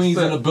building, Yes, Queens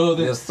sir. in the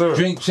building, Yes, sir.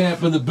 Drink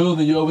Champ in the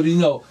building. You already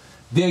know.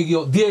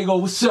 Diego,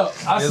 what's up?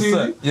 I see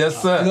sir. you.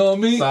 Yes, sir. You know what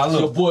I mean? Salute. It's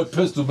your boy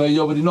Pistol, man.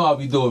 You already know how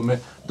we do it, man.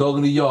 Dog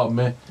in the yard,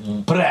 man.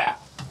 Brah.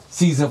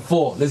 Season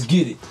 4. Let's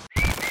get it.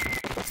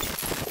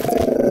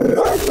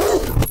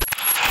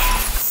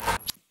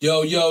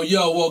 Yo,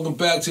 welcome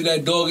back to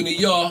that Dog in the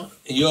Yard.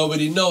 And you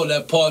already know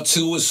that part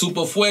 2 is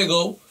Super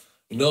Fuego.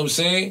 You know what I'm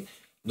saying?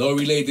 NORE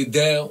laid it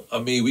down. I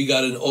mean, we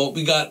took it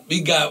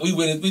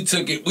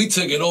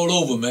all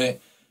over, man.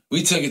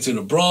 We took it to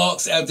the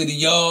Bronx after the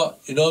yard,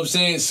 you know what I'm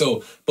saying?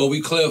 So, but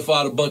we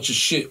clarified a bunch of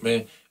shit, man.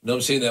 You know what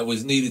I'm saying? That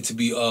was needed to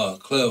be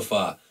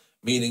clarified.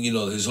 Meaning, you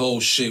know, his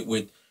whole shit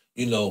with,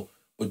 you know,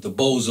 with the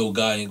bozo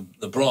guy in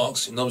the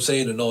Bronx, you know what I'm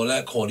saying? And all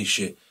that corny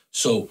shit.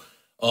 So,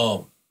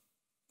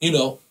 you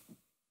know,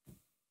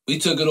 we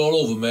took it all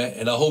over, man.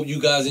 And I hope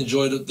you guys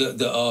enjoyed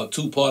the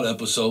 2-part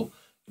episode.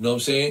 You know what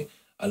I'm saying?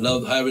 I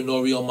love having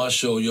NORE on my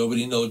show. You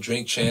already know,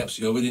 Drink Champs.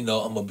 You already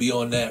know. I'm going to be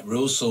on that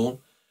real soon. You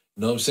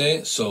know what I'm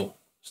saying? So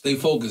stay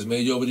focused,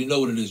 man. You already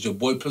know what it is. Your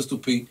boy Pistol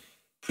P.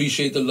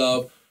 Appreciate the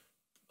love.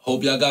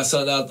 Hope y'all got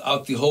something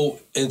out the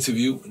whole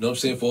interview. You know what I'm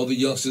saying? For all the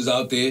youngsters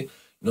out there. You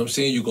know what I'm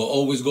saying? You can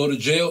always go to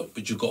jail,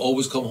 but you can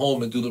always come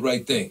home and do the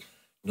right thing.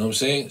 You know what I'm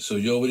saying? So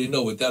you already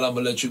know. With that, I'm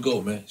going to let you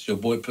go, man. It's your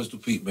boy Pistol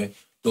Pete, man.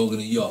 Dog in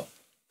the yard.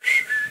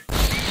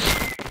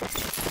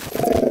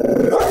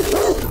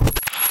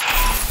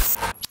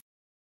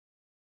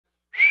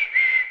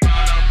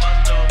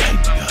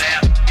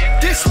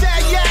 This that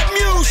yak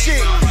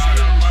music.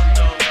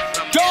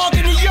 Dog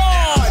in the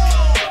yard.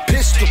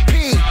 Pistol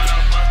P.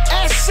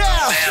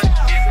 SF.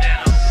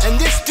 And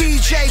this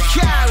DJ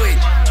Khaled.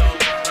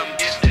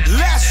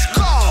 Let's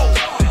go.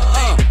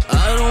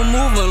 I don't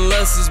move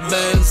unless it's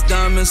bands.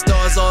 Diamond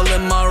stars all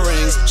in my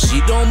rings.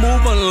 She don't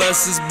move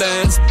unless it's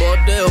bands.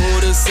 But that hoe,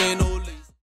 this ain't no